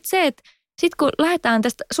vaikka sit se, että sitten kun lähdetään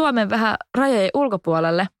tästä Suomen vähän rajojen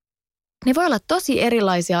ulkopuolelle, niin voi olla tosi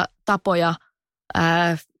erilaisia tapoja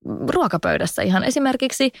ruokapöydässä ihan.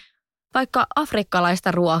 Esimerkiksi vaikka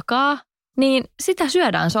afrikkalaista ruokaa, niin sitä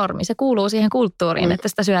syödään sormin. Se kuuluu siihen kulttuuriin, että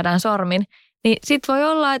sitä syödään sormin. Niin sit voi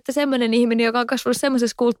olla, että semmoinen ihminen, joka on kasvanut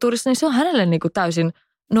semmoisessa kulttuurissa, niin se on hänelle niin kuin täysin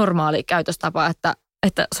normaali käytöstapa,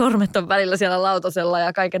 että sormet on välillä siellä lautasella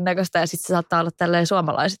ja kaiken näköistä. Ja sitten se saattaa olla tälleen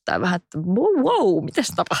suomalaisittain vähän, että wow, miten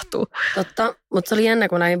se tapahtuu? Totta, mutta se oli jännä,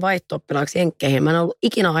 kun näihin vaihto-oppilaaksi jenkkeihin. Mä en ollut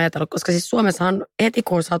ikinä ajatellut, koska siis Suomessahan heti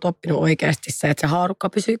kun sä oot oppinut oikeasti se, että se haarukka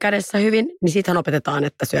pysyy kädessä hyvin, niin siitähän opetetaan,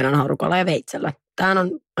 että syödään haarukalla ja veitsellä. Tämähän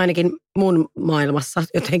on ainakin mun maailmassa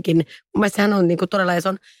jotenkin, mun mielestä sehän on niinku todella, se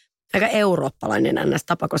on aika eurooppalainen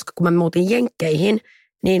tapa, koska kun mä muutin jenkkeihin,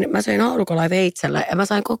 niin mä söin haarukalla ja veitsellä ja mä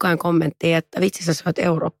sain koko ajan kommenttia, että vitsi sä syöt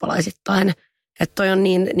eurooppalaisittain. Että toi on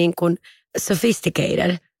niin kuin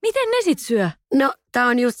sophisticated. Miten ne sit syö? No, tää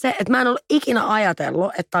on just se, että mä en ollut ikinä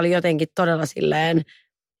ajatellut, että oli jotenkin todella silleen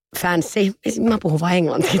fancy. Mä puhun vaan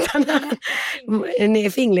englantia tänään.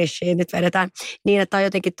 Niin, Finglishia nyt vedetään. Niin, että tää on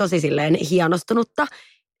jotenkin tosi silleen hienostunutta.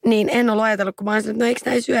 Niin en ollut ajatellut, kun mä olisin, että no eikö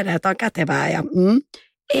näin syödä, että tää on kätevää. Ja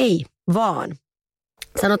ei, vaan.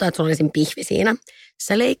 Sanotaan, että sulla on esim. Pihvi siinä.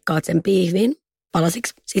 Sä leikkaat sen pihvin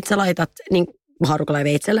palasiksi. Sit sä laitat niin harukalla ja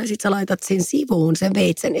veitsellä. Sit sä laitat sen sivuun sen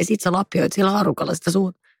veitsen. Ja sit sä lapioit sillä harukalla sitä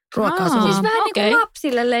ruokaa. Siis vähän niin kuin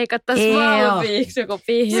lapsille leikattaisiin valmiiksi joku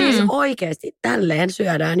pihvi. Siis oikeasti tälleen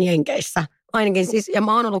syödään Jenkeissä. Ainakin siis, ja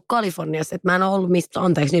mä oon ollut Kaliforniassa, että mä en ole ollut mistä,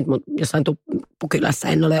 anteeksi nyt, mutta jossain Tuppukylässä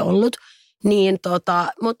en ole ollut. Niin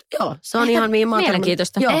mutta joo, se on ihan mihin mä oon.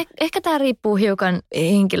 Mielenkiintoista. Ehkä tämä riippuu hiukan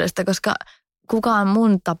henkilöstä, koska kukaan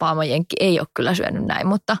mun tapaama jenkki ei ole kyllä syönyt näin,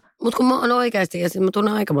 mutta... Mutta kun mä oon oikeasti, ja siis mä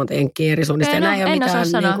tunnen aika monta jenkkiä eri suunnista, ja näin ei ole mitään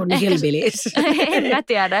niin hillbillies. En mä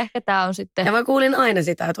tiedä, ehkä tää on sitten... Ja mä kuulin aina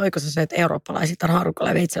sitä, että oikossa se, että eurooppalaiset on harukalla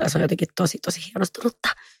ja veitsellä, se on jotenkin tosi hienostunutta.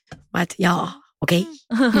 Mä et okei.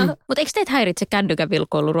 Mutta eikö teitä häiritse kännykän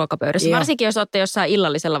vilkuilu ruokapöydässä? Joo. Varsinkin jos olette jossain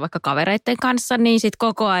illallisella vaikka kavereiden kanssa, niin sit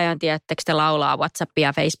koko ajan, tiedättekö te laulaa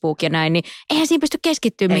WhatsAppia, Facebook ja näin, niin eihän siinä pysty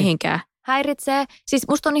keskittyä mihinkään. Häiritsee. Siis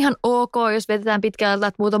musta on ihan ok, jos vedetään pitkältä,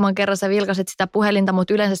 että muutaman kerran sä vilkaset sitä puhelinta,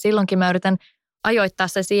 mutta yleensä silloinkin mä yritän ajoittaa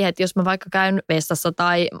se siihen, että jos mä vaikka käyn vessassa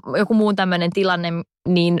tai joku muu tämmöinen tilanne,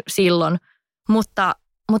 niin silloin. Mutta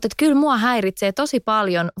kyllä mua häiritsee tosi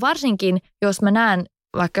paljon, varsinkin jos mä näen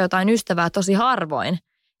vaikka jotain ystävää tosi harvoin.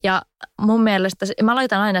 Ja mun mielestä, mä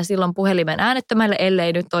laitan aina silloin puhelimen äänettömälle,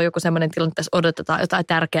 ellei nyt ole joku semmoinen tilanne, että tässä odotetaan jotain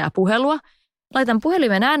tärkeää puhelua. Laitan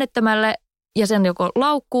puhelimen äänettömälle ja sen joko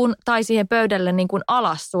laukkuun tai siihen pöydälle niin kuin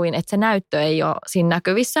alassuin, että se näyttö ei ole siinä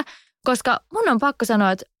näkyvissä. Koska mun on pakko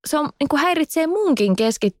sanoa, että se on, niin kuin häiritsee munkin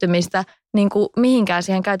keskittymistä niin kuin mihinkään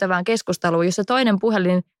siihen käytävään keskusteluun, jos se toinen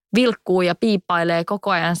puhelin vilkkuu ja piippailee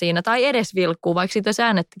koko ajan siinä, tai edes vilkkuu, vaikka siitä olisi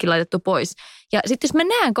äänetkin laitettu pois. Ja sitten jos mä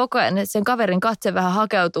näen koko ajan, että sen kaverin katse vähän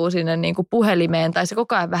hakeutuu sinne niin kuin puhelimeen, tai se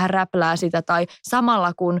koko ajan vähän räplää sitä, tai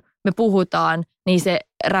samalla kun me puhutaan, niin se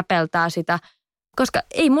räpeltää sitä. Koska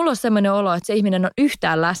ei mulla ole semmoinen olo, että se ihminen on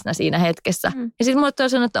yhtään läsnä siinä hetkessä. Ja sitten mulle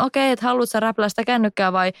toisaalta, että okei, että haluat sä räplää sitä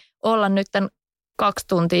kännykkää vai olla nyt tämän 2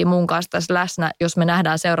 tuntia mun kanssa tässä läsnä, jos me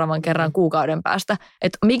nähdään seuraavan kerran kuukauden päästä.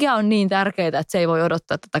 Että mikä on niin tärkeää, että se ei voi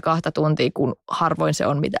odottaa tätä 2 tuntia, kun harvoin se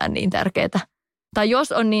on mitään niin tärkeää. Tai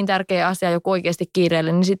jos on niin tärkeä asia joku oikeasti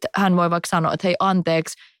kiireellinen, niin sitten hän voi vaikka sanoa, että hei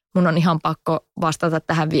anteeksi, mun on ihan pakko vastata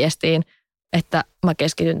tähän viestiin, että mä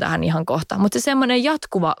keskityn tähän ihan kohta. Mutta se semmoinen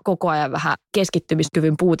jatkuva koko ajan vähän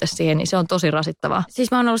keskittymiskyvyn puute siihen, niin se on tosi rasittavaa.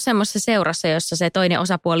 Siis mä oon ollut semmoisessa seurassa, jossa se toinen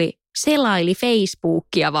osapuoli selaili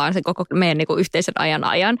Facebookia vaan se koko meidän niinku yhteisen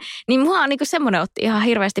ajan. Niin mua on niinku semmoinen otti ihan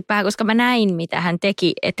hirveästi päähän, koska mä näin, mitä hän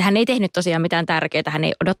teki. Että hän ei tehnyt tosiaan mitään tärkeää, hän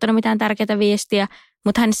ei odottanut mitään tärkeää viestiä,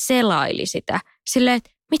 mutta hän selaili sitä. Silleen, että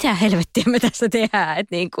mitä helvettiä me tässä tehdään.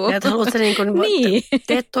 Että niinku. Ja haluatko niinku, niin.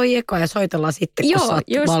 Teet toi eka ja soitellaan sitten, kun sä oot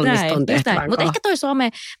valmis ton tehtävän. Mutta ehkä toi some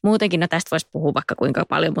muutenkin, no tästä voisi puhua vaikka kuinka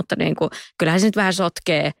paljon, mutta niinku, kyllähän se nyt vähän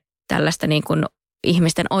sotkee tällaista niinku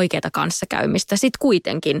ihmisten oikeaa kanssakäymistä. Sitten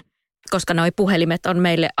kuitenkin, koska noi puhelimet on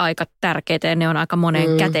meille aika tärkeitä ja ne on aika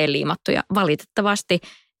moneen käteen liimattuja valitettavasti.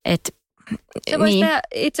 Se voisi tehdä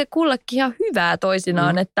itse kullekin ihan hyvää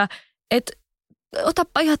toisinaan, että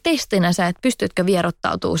otapa ihan testinä sä, että pystytkö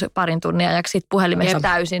vierottautumaan se parin tunnin ajaksi siitä puhelimesta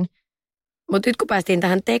täysin. Mutta nyt kun päästiin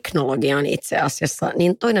tähän teknologiaan itse asiassa,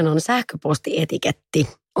 niin toinen on sähköpostietiketti.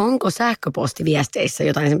 Onko sähköpostiviesteissä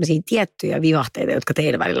jotain sellaisia tiettyjä vivahteita, jotka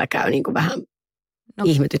teidän välillä käy niin kuin vähän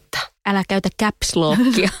ihmetyttää? Älä käytä caps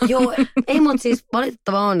lockia. Joo, ei, mutta siis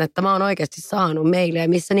valitettavaa on, että mä oon oikeasti saanut mailleja,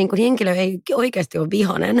 missä niin kuin henkilö ei oikeasti ole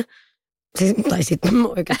vihainen. Siis, tai sitten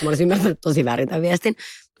oikeasti mä olisin ymmärtänyt tosi väärin tämän viestin.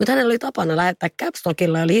 Mutta hänellä oli tapana lähettää caps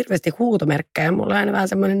lockilla ja oli hirveästi huutomerkkejä. Ja mulla oli aina vähän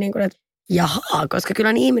semmoinen, niin kuin, että jaha, koska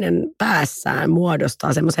kyllä ihminen päässään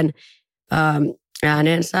muodostaa semmoisen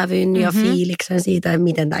äänensävyn ja fiiliksen siitä, että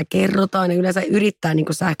miten tämä kerrotaan. Ja yleensä yrittää niin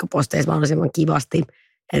kuin sähköposteissa mahdollisimman kivasti,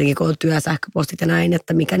 etenkin kun on työsähköpostit ja näin,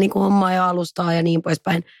 että mikä niin kuin hommaa ja alustaa ja niin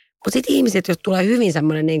poispäin. Mutta sitten ihmiset, jos tulee hyvin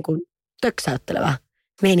semmoinen niin kuin töksäyttelevä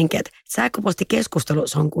meininki, että sähköpostikeskustelu,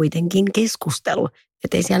 se on kuitenkin keskustelu.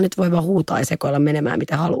 Että ei siellä nyt voi vaan huutaa ja sekoilla menemään,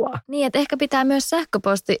 mitä haluaa. Niin, että ehkä pitää myös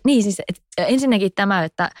sähköposti, niin siis ensinnäkin tämä,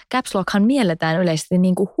 että caps lockhan mielletään yleisesti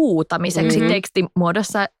niin kuin huutamiseksi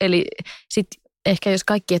tekstimuodossa. Eli sitten ehkä jos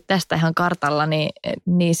kaikki et tästä ihan kartalla,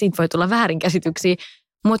 niin siitä voi tulla väärinkäsityksiä.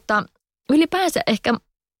 Mutta ylipäänsä ehkä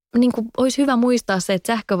niin kuin olisi hyvä muistaa se,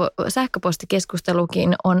 että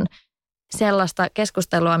sähköpostikeskustelukin on sellaista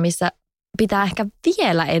keskustelua, missä pitää ehkä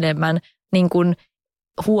vielä enemmän niin kuin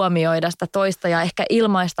huomioida sitä toista ja ehkä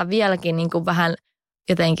ilmaista vieläkin niin kuin vähän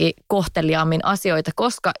jotenkin kohteliaammin asioita,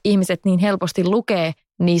 koska ihmiset niin helposti lukee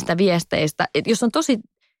niistä viesteistä. Et jos on tosi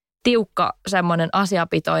tiukka semmoinen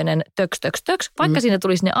asiapitoinen töks, vaikka siinä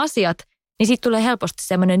tulisi ne asiat, niin siitä tulee helposti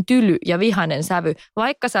semmoinen tyly ja vihainen sävy,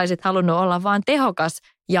 vaikka sä olisit halunnut olla vaan tehokas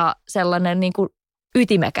ja sellainen niin kuin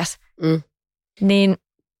ytimekäs. Niin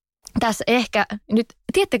tässä ehkä nyt,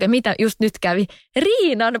 tiedättekö mitä just nyt kävi?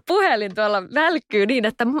 Riinan puhelin tuolla välkkyy niin,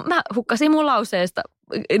 että mä hukkasin mun lauseesta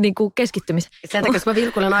niin kuin keskittymisen. Sen takia, mä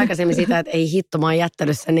vilkulen aikaisemmin sitä, että ei hitto, mä oon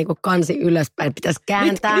jättänyt sen niin kuin kansi ylöspäin. Pitäisi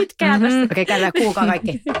kääntää. Nyt käännä. Okei, käännään, kuulkaa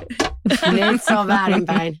kaikki. Nyt se on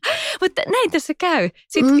väärinpäin. Mutta näin tässä käy.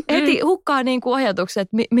 Sitten heti hukkaa niin kuin ajatukset,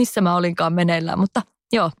 missä mä olinkaan meneillään. Mutta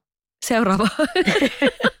joo, seuraava.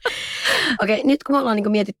 Okei, nyt kun me ollaan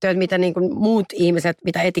niin mietitty, että mitä niin muut ihmiset,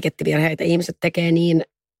 mitä etikettivirheitä ihmiset tekee, niin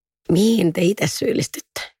mihin te itse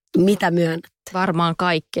syyllistytte? Mitä myönnätte? Varmaan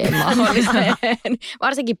kaikkeen mahdolliseen,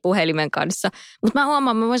 varsinkin puhelimen kanssa. Mutta mä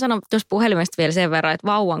huomaan, mä voin sanoa tuossa puhelimesta vielä sen verran, että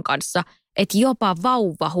vauvan kanssa, että jopa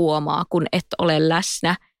vauva huomaa, kun et ole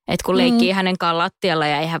läsnä. Että kun leikkii hänen kanssaan lattialla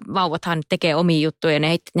ja eihän vauvathan tekee omia juttuja,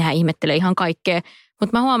 nehän ihmettelee ihan kaikkea.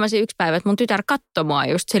 Mutta mä huomasin yksi päivä, että mun tytär katsoi mua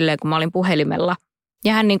just silleen, kun mä olin puhelimella.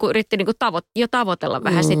 Ja hän niinku yritti niinku tavoitella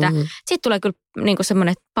vähän sitä. Sitten tulee kyllä niinku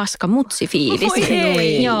semmoinen paska mutsifiilis.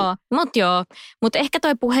 Joo. Mutta ehkä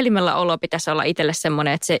toi puhelimella olo pitäisi olla itselle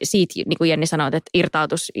semmoinen, että se siitä, niin kuin Jenni sanoi, että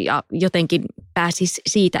irtautus ja jotenkin pääsisi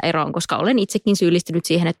siitä eroon, koska olen itsekin syyllistynyt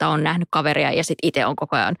siihen, että olen nähnyt kaveria ja sitten itse on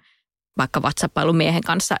koko ajan vaikka WhatsAppailu miehen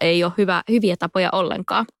kanssa. Ei ole hyviä tapoja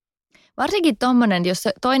ollenkaan. Varsinkin tommonen, jos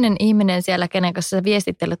se toinen ihminen siellä, kenen kanssa sä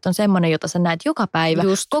viestittelet, on semmoinen, jota sä näet joka päivä,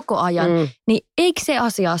 koko ajan, niin eikö se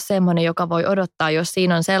asia ole semmoinen, joka voi odottaa, jos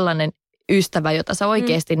siinä on sellainen ystävä, jota sä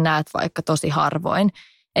oikeasti näet vaikka tosi harvoin.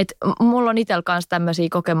 Et mulla on itsellä kanssa tämmöisiä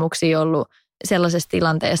kokemuksia ollut sellaisessa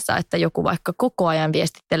tilanteessa, että joku vaikka koko ajan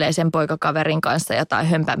viestittelee sen poikakaverin kanssa jotain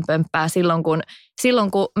hömpänpömppää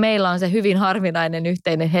silloin, kun meillä on se hyvin harvinainen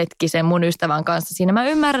yhteinen hetki sen mun ystävän kanssa. Siinä mä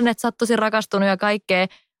ymmärrän, että sä oot tosi rakastunut ja kaikkea,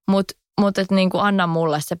 mutta niin kuin anna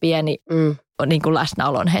mulle se pieni niin kuin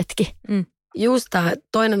läsnäolon hetki. Just tämä.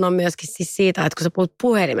 Toinen on myöskin siis siitä, että kun sä puhut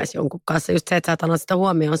puhelimessa jonkun kanssa, just se, että sä et anna sitä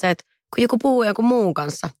huomioon, on se, että kun joku puhuu jonkun muun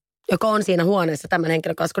kanssa, joka on siinä huoneessa tämän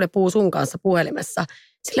henkilön kanssa, kun ne puhuu sun kanssa puhelimessa,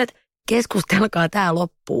 sillä että keskustelkaa tää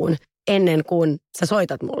loppuun ennen kuin sä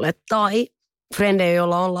soitat mulle. Tai frendejä,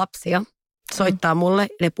 joilla on lapsia, soittaa mulle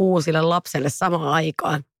ja ne puhuu sille lapselle samaan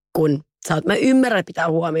aikaan, kun sä oot. Mä ymmärrän, että pitää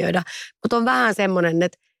huomioida, mutta on vähän semmoinen,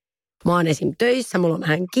 että mä oon esim. Töissä, mulla on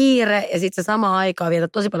vähän kiire ja sitten se sama aikaa vietä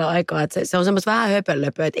tosi paljon aikaa, että se on semmoista vähän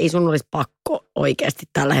höpönlöpöä, että ei sun olisi pakko oikeasti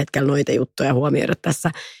tällä hetkellä noita juttuja huomioida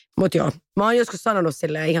tässä. Mutta joo, mä oon joskus sanonut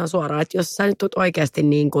silleen ihan suoraan, että jos sä nyt tulet oikeasti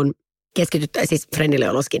niin kuin keskityttäisiin, siis friendille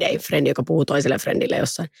on skidei, frendi, joka puhuu toiselle friendille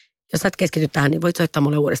jossain. Jos sä et keskity tähän, niin voit soittaa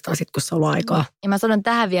mulle uudestaan sitten, kun se on ollut aikaa. Ja mä sanon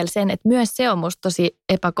tähän vielä sen, että myös se on musta tosi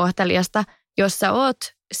epäkohteliasta, jos sä oot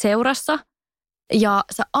seurassa ja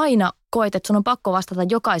sä aina koet, että sun on pakko vastata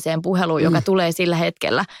jokaiseen puheluun, joka tulee sillä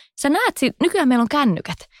hetkellä. Sä näet, nykyään meillä on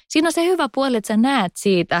kännykät. Siinä on se hyvä puoli, että sä näet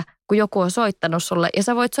siitä, kun joku on soittanut sulle ja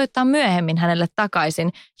sä voit soittaa myöhemmin hänelle takaisin,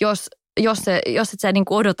 jos et sä niin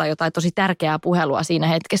kuin odota jotain tosi tärkeää puhelua siinä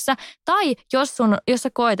hetkessä. Tai jos sä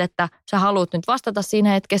koet, että sä haluat nyt vastata siinä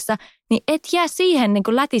hetkessä, niin et jää siihen niin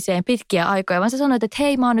kuin lätiseen pitkiä aikoja, vaan sä sanoit, että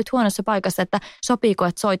hei, mä oon nyt huonossa paikassa, että sopiiko,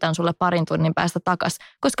 että soitan sulle parin tunnin päästä takas.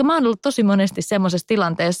 Koska mä oon ollut tosi monesti semmoisessa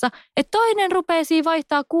tilanteessa, että toinen rupeaa siinä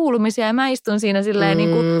vaihtaa kuulumisia ja mä istun siinä silleen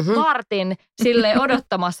niin kuin vartin silleen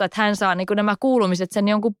odottamassa, että hän saa niin kuin nämä kuulumiset sen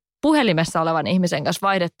jonkun puhelimessa olevan ihmisen kanssa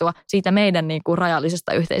vaihdettua siitä meidän niin kuin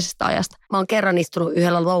rajallisesta yhteisestä ajasta. Mä oon kerran istunut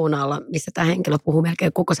yhdellä lounaalla, missä tämä henkilö puhuu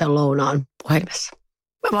melkein koko sen lounaan puhelimessa.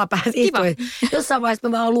 Mä vaan pääsin istuin. Jossain vaiheessa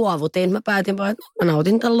mä vaan luovutin. Mä päätin vaan, että mä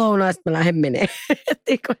nautin tämän lounaan ja sitten mä lähden menee.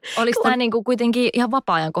 Oliko tämä niin kuin kuitenkin ihan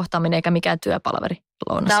vapaa-ajan kohtaaminen eikä mikään työpalaveri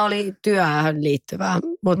lounas? Tämä oli työhön liittyvää,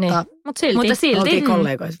 mutta silti. Oltiin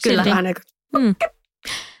kollegoissa. Kyllä.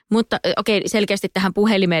 Mutta okei, selkeästi tähän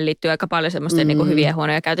puhelimeen liittyy aika paljon semmoista niin kuin hyviä ja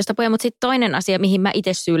huonoja käytöstapoja, mutta sitten toinen asia, mihin mä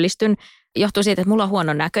itse syyllistyn, johtuu siitä, että mulla on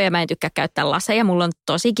huono näkö ja mä en tykkää käyttää laseja. Mulla on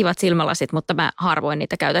tosi kivat silmälasit, mutta mä harvoin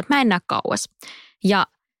niitä käytän. Mä en näe kauas. Ja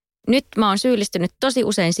nyt mä oon syyllistynyt tosi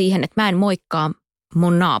usein siihen, että mä en moikkaa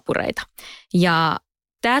mun naapureita. Ja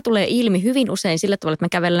tää tulee ilmi hyvin usein sillä tavalla, että me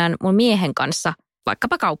kävellään mun miehen kanssa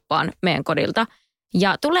vaikkapa kauppaan meidän kodilta.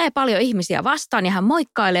 Ja tulee paljon ihmisiä vastaan ja hän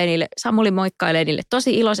moikkailee niille, Samuli moikkailee niille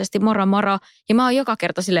tosi iloisesti, moro moro. Ja mä oon joka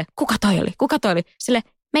kerta sille, kuka toi oli? Sille,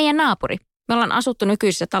 meidän naapuri. Me ollaan asuttu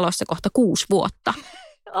nykyisessä talossa kohta 6 vuotta.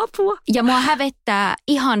 Apua. Ja mua hävettää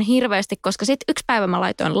ihan hirveästi, koska sitten yksi päivä mä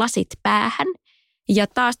laitoin lasit päähän. Ja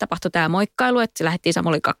taas tapahtui tämä moikkailu, että lähdettiin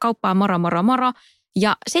Samuliin kauppaan, moro.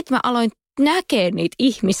 Ja sitten mä aloin näkee niitä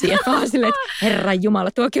ihmisiä vaan silleen, että Herran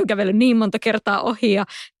Jumala, tuokin on kävellyt niin monta kertaa ohi ja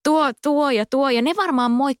tuo. Ja ne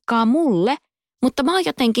varmaan moikkaa mulle, mutta mä oon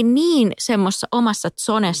jotenkin niin semmoisessa omassa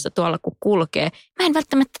zonessa tuolla, kun kulkee. Mä en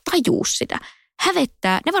välttämättä tajuu sitä.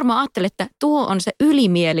 Hävettää. Ne varmaan ajattelee, että tuo on se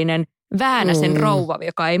ylimielinen Väänäsen rouva,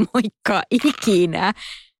 joka ei moikkaa ikinä.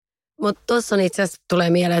 Mutta tuossa on itse asiassa tulee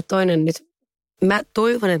mieleen toinen nyt. Mä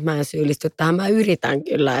toivon, että mä en syyllisty tähän. Mä yritän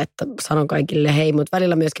kyllä, että sanon kaikille hei, mutta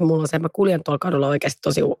välillä myöskin mulla on se, että mä kuljen tuolla kadulla oikeasti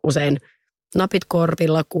tosi usein napit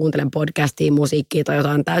korvilla, kuuntelen podcastia, musiikkia tai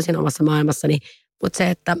jotain täysin omassa maailmassani. Mutta se,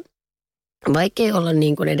 että vaikka ei olla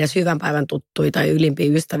niin kuin edes hyvän päivän tuttuja tai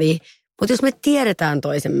ylimpiä ystäviä, mutta jos me tiedetään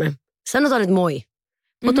toisemme, sanotaan nyt moi.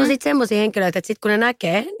 Mutta on sitten semmoisia henkilöitä, että sitten kun ne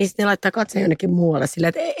näkee, niin sitten ne laittaa katseen jonnekin muualle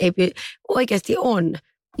silleen, että ei oikeasti on.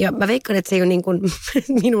 Ja mä veikkaan, että se ei ole niin kuin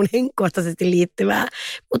minun henkkohtaisesti liittyvää,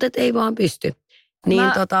 mutta et ei vaan pysty.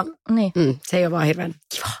 Se ei ole vaan hirveän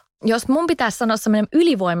kiva. Jos mun pitäisi sanoa semmoinen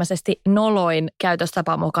ylivoimaisesti noloin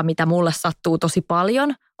käytöstapamuka, mitä mulle sattuu tosi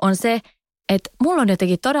paljon, on se, että mulla on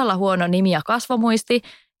jotenkin todella huono nimi ja kasvomuisti.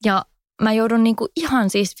 Ja mä joudun niinku ihan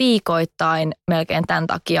siis viikoittain melkein tämän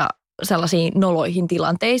takia sellaisiin noloihin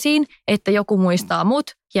tilanteisiin, että joku muistaa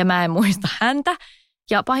mut ja mä en muista häntä.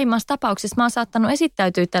 Ja pahimmassa tapauksessa mä oon saattanut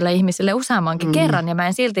esittäytyä tälle ihmiselle useammankin kerran ja mä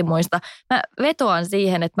en silti muista. Mä vetoan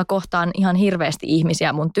siihen, että mä kohtaan ihan hirveästi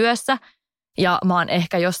ihmisiä mun työssä. Ja mä oon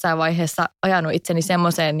ehkä jossain vaiheessa ajanut itseni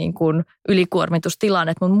semmoiseen niin kuin ylikuormitustilaan,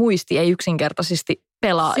 että mun muisti ei yksinkertaisesti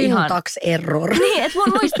pelaa ihan. Syntax error. Niin, että mun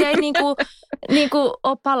muisti ei niinku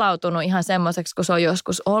ole palautunut ihan semmoiseksi, kun se on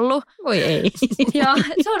joskus ollut. Voi ei. Ja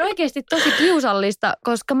se on oikeasti tosi kiusallista,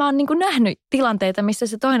 koska mä oon niinku nähnyt tilanteita, missä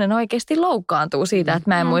se toinen oikeasti loukkaantuu siitä, että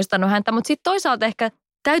mä en muistanut häntä. Mutta sitten toisaalta ehkä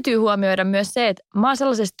täytyy huomioida myös se, että mä oon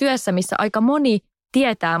sellaisessa työssä, missä aika moni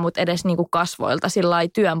tietää mut edes niinku kasvoilta sillai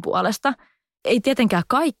työn puolesta. Ei tietenkään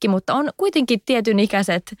kaikki, mutta on kuitenkin tietyn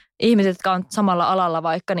ikäiset ihmiset, jotka on samalla alalla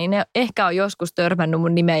vaikka, niin ne ehkä on joskus törmännyt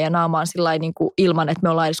mun nimeä ja naamaan sillai niin kuin ilman, että me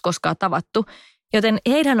ollaan edes koskaan tavattu. Joten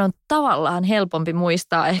heidän on tavallaan helpompi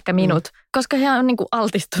muistaa ehkä minut, koska he on niin kuin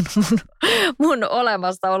altistunut mun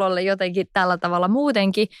olemassaololle jotenkin tällä tavalla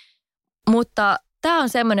muutenkin. Mutta tämä on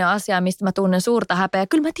semmoinen asia, mistä mä tunnen suurta häpeää.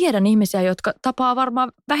 Kyllä mä tiedän ihmisiä, jotka tapaa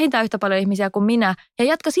varmaan vähintään yhtä paljon ihmisiä kuin minä. Ja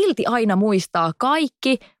jotka silti aina muistaa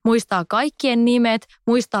kaikki, muistaa kaikkien nimet,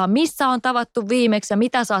 muistaa missä on tavattu viimeksi ja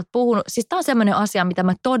mitä sä oot puhunut. Siis tämä on semmoinen asia, mitä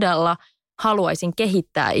mä todella haluaisin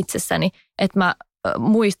kehittää itsessäni, että mä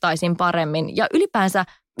muistaisin paremmin. Ja ylipäänsä,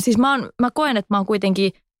 siis mä koen, että mä oon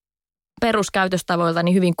kuitenkin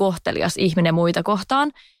peruskäytöstavoiltani hyvin kohtelias ihminen muita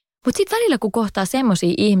kohtaan. Mutta sitten välillä, kun kohtaa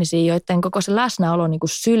semmoisia ihmisiä, joiden koko se läsnäolo niin kuin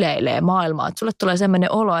syleilee maailmaa, että sulle tulee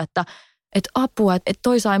semmoinen olo, että apua, että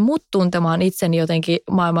toi sai mut tuntemaan itseni jotenkin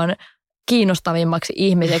maailman kiinnostavimmaksi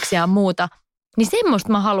ihmiseksi ja muuta, niin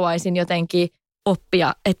semmoista mä haluaisin jotenkin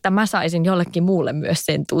oppia, että mä saisin jollekin muulle myös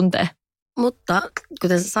sen tunteen. Mutta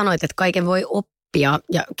kuten sä sanoit, että kaiken voi oppia,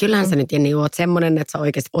 ja kyllähän sä nyt Jenni oot semmoinen, että sä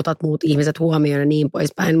oikeasti otat muut ihmiset huomioon ja niin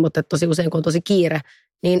poispäin, mutta tosi usein kun on tosi kiire,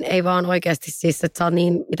 niin ei vaan oikeasti siis, että sä oot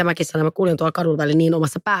niin, mitä mäkin sanon, mä kuljen tuolla kadulla välillä niin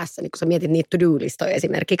omassa päässäni, kun sä mietit niitä to-do-listoja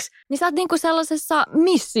esimerkiksi. Niin sä oot niinku sellaisessa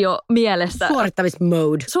missio-mielessä.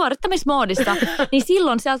 Suorittamismoodissa. Niin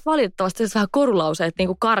silloin sieltä valitettavasti vähän korulauseet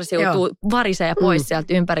niinku karsiutuu, varisee pois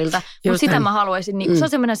sieltä ympäriltä. Mutta sitä mä haluaisin, niinku, se on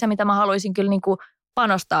semmoinen asia, mitä mä haluaisin kyllä niinku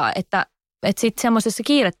panostaa, että sitten semmoisessa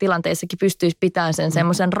kiiretilanteissakin pystyisi pitämään sen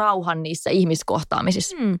semmoisen rauhan niissä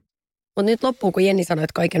ihmiskohtaamisissa. Mutta nyt loppuun, kun Jenni sanoi,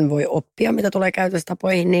 että kaiken voi oppia, mitä tulee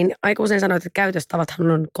käytöstapoihin, niin aika usein sanoit, että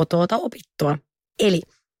käytöstavathan on kotoota opittua. Eli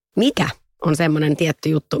mikä on semmoinen tietty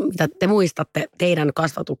juttu, mitä te muistatte teidän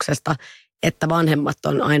kasvatuksesta, että vanhemmat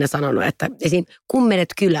on aina sanonut, että esim. Kun menet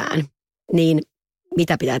kylään, niin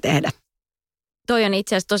mitä pitää tehdä? Toi on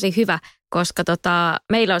itse asiassa tosi hyvä, koska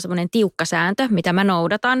meillä on semmoinen tiukka sääntö, mitä mä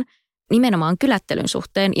noudatan nimenomaan kylättelyn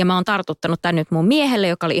suhteen. Ja mä oon tartuttanut tän nyt mun miehelle,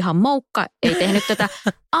 joka oli ihan moukka, ei tehnyt tätä.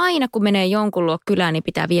 Aina kun menee jonkun luo kylään, niin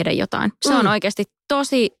pitää viedä jotain. Se on oikeasti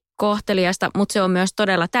tosi kohteliasta, mutta se on myös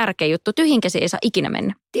todella tärkeä juttu. Tyhjinkäsi ei saa ikinä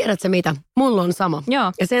mennä. Tiedätkö mitä? Mulla on sama.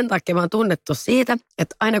 Joo. Ja sen takia mä oon tunnettu siitä,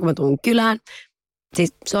 että aina kun mä tuun kylään,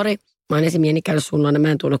 siis sori, mä oon esimieni käynyt sun luona,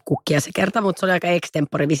 mä en tullut kukkia se kerta, mutta se oli aika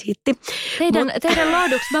extempore-visiitti. Teidän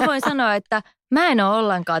laaduksi mä voin sanoa, että mä en ole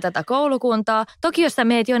ollenkaan tätä koulukuntaa. Toki jos sä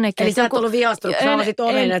meet jonnekin... Eli sä et ollut vihastunut, kun sä avasit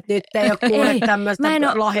oven, että nyt ei ole kuule tämmöistä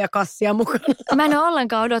lahjakassia mukana. Mä en ole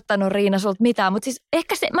ollenkaan odottanut, Riina, sulta mitään, mutta siis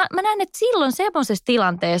ehkä se, mä näen, että silloin semmoisessa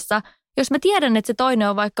tilanteessa, jos mä tiedän, että se toinen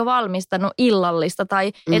on vaikka valmistanut illallista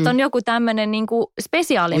tai että on joku tämmöinen niin kuin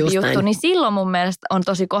spesiaalimpi juttu, niin silloin mun mielestä on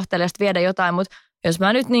tosi kohteliasta viedä jotain, mutta jos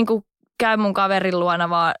mä nyt niin kuin käyn mun kaverin luona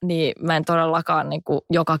vaan, niin mä en todellakaan niin kuin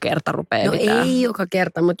joka kerta rupea mitään. Ei joka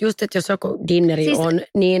kerta, mutta just, että jos joku dinneri siis on,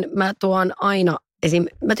 niin mä tuon aina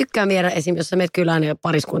mä tykkään viedä esim. Jos sä meet kylään ja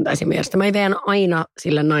pariskunta esimerkiksi, mä vien aina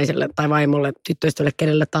sille naiselle tai vaimolle, tyttöystävälle,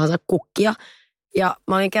 kenelle tahansa kukkia. Ja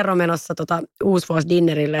mä olin kerran menossa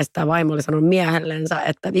uusvuosidinnerille ja sitä vaimo oli sanonut miehellensä,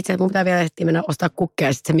 että vitsi, että mun pitää vielä ehtiä mennä ostaa kukkia.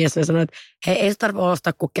 Ja sitten se mies oli sanonut, että hei, ei se tarvitse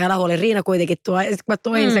ostaa kukkia, älä huoli, Riina kuitenkin tuo. Ja sitten kun mä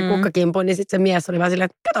toin sen kukkakimpun, niin sitten se mies oli vaan silleen,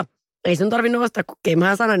 että kato, ei sun tarvinnut ostaa kukkia.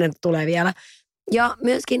 Mähän sanoin, että tulee vielä. Ja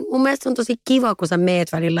myöskin mun mielestä on tosi kiva, kun sä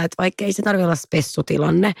meet välillä, että vaikka ei se tarvitse olla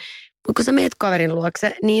spessutilanne, mutta kun sä meet kaverin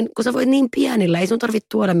luokse, niin kun sä voit niin pienillä, ei sun tarvitse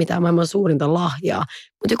tuoda mitään maailman suurinta lahjaa,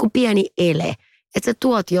 mutta joku pieni ele, että sä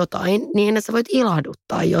tuot jotain, niin että sä voit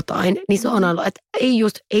ilahduttaa jotain, niin se on ollut, että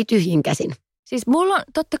ei tyhjin käsin. Siis mulla on,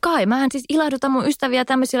 totta kai, mähän siis ilahdutan mun ystäviä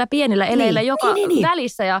tämmöisillä pienillä eleillä joka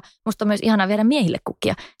välissä ja musta on myös ihanaa viedä miehille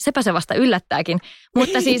kukkia. Sepä se vasta yllättääkin.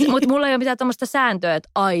 Mutta siis, mulla ei ole mitään tuommoista sääntöä, että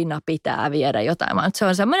aina pitää viedä jotain. Se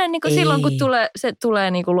on semmoinen, niin kuin silloin kun se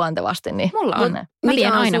tulee niin kuin luontevasti, niin mulla on ne. Mä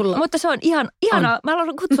vien aina. Sulla? Mutta se on ihanaa. Mä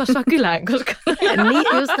haluan kutsua sua kylään, koska...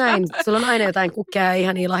 Niin, just näin. Sulla on aina jotain kukkia ja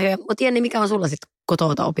ihania lahjoja. Mutta Jenni, mikä on sulla sitten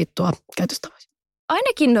kotoa opittua käytöstavoissa?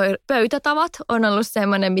 Ainakin nuo pöytätavat on ollut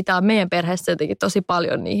semmoinen, mitä on meidän perheessä jotenkin tosi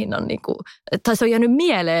paljon. Niihin on niinku, tai se on jäänyt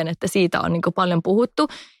mieleen, että siitä on niinku paljon puhuttu.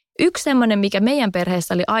 Yksi semmoinen, mikä meidän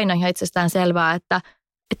perheessä oli aina ihan itsestään selvää,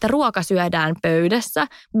 että ruoka syödään pöydässä.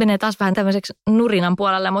 Menee taas vähän tämmöiseksi nurinan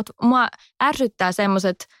puolelle, mutta mua ärsyttää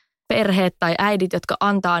semmoiset perheet tai äidit, jotka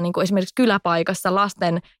antaa niinku esimerkiksi kyläpaikassa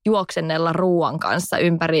lasten juoksennella ruoan kanssa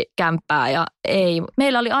ympäri kämppää. Ja ei,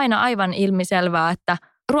 meillä oli aina aivan ilmiselvää, että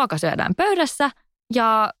ruoka syödään pöydässä.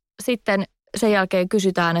 Ja sitten sen jälkeen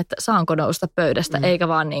kysytään, että saanko nousta pöydästä, eikä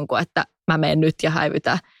vaan niin kuin, että mä menen nyt ja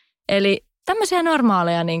häivytään. Eli tämmöisiä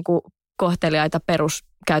normaaleja niin kuin kohteliaita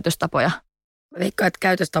peruskäytöstapoja. Mä veikkaan, että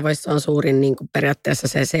käytöstavoissa on suurin niin kuin periaatteessa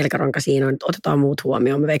se selkäranka siinä on, että otetaan muut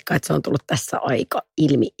huomioon. Mä veikkaan, että se on tullut tässä aika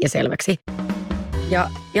ilmi ja selväksi. Ja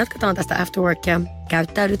jatketaan tästä afterworkia.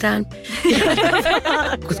 Käyttäydytään.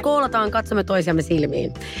 Kun skoolataan, katsomme toisiamme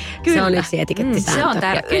silmiin. Kyllä. Se on yksi etikettisääntö. Se on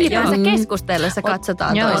tärkeää. Ylipäänsä keskustellessa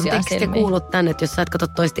katsotaan toisiaan silmiin. Oletteko te kuullut tänne, että jos sä et katso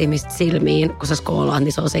toista ihmistä silmiin, kun sä skoolaat,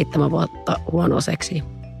 niin se on 7 vuotta huono seksi.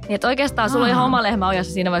 Niin, että oikeastaan sulla on ihan oma lehmä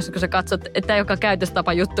ojassa siinä vaiheessa, kun sä katsot, että joka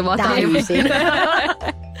käytöstapa juttu vaan täysin.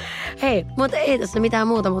 Hei, mutta ei tässä mitään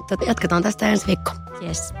muuta, mutta jatketaan tästä ensi viikko.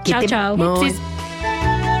 Yes. Kiitti. Ciao, ciao. Moi.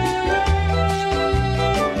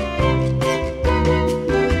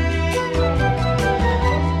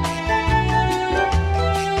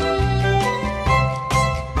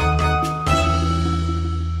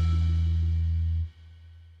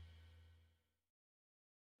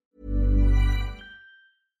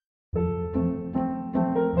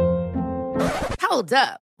 Hold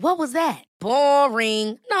up. What was that?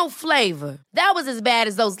 Boring. No flavor. That was as bad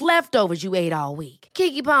as those leftovers you ate all week.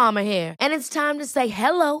 Keke Palmer here, and it's time to say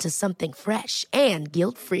hello to something fresh and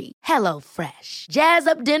guilt-free. Hello Fresh. Jazz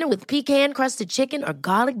up dinner with pecan-crusted chicken or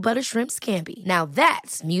garlic butter shrimp scampi. Now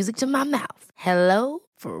that's music to my mouth. Hello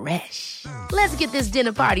Fresh. Let's get this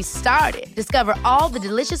dinner party started. Discover all the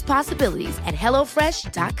delicious possibilities at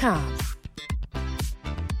hellofresh.com.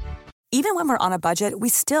 Even when we're on a budget, we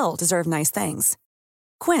still deserve nice things.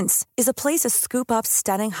 Quince is a place to scoop up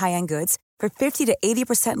stunning high-end goods for 50 to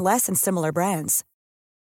 80% less than similar brands.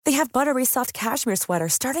 They have buttery soft cashmere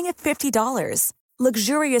sweaters starting at $50,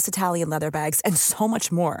 luxurious Italian leather bags, and so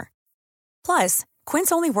much more. Plus,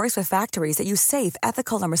 Quince only works with factories that use safe,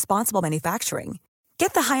 ethical, and responsible manufacturing.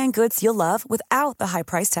 Get the high-end goods you'll love without the high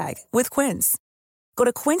price tag with Quince. Go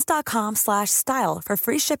to quince.com/style for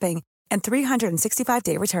free shipping and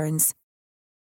 365-day returns.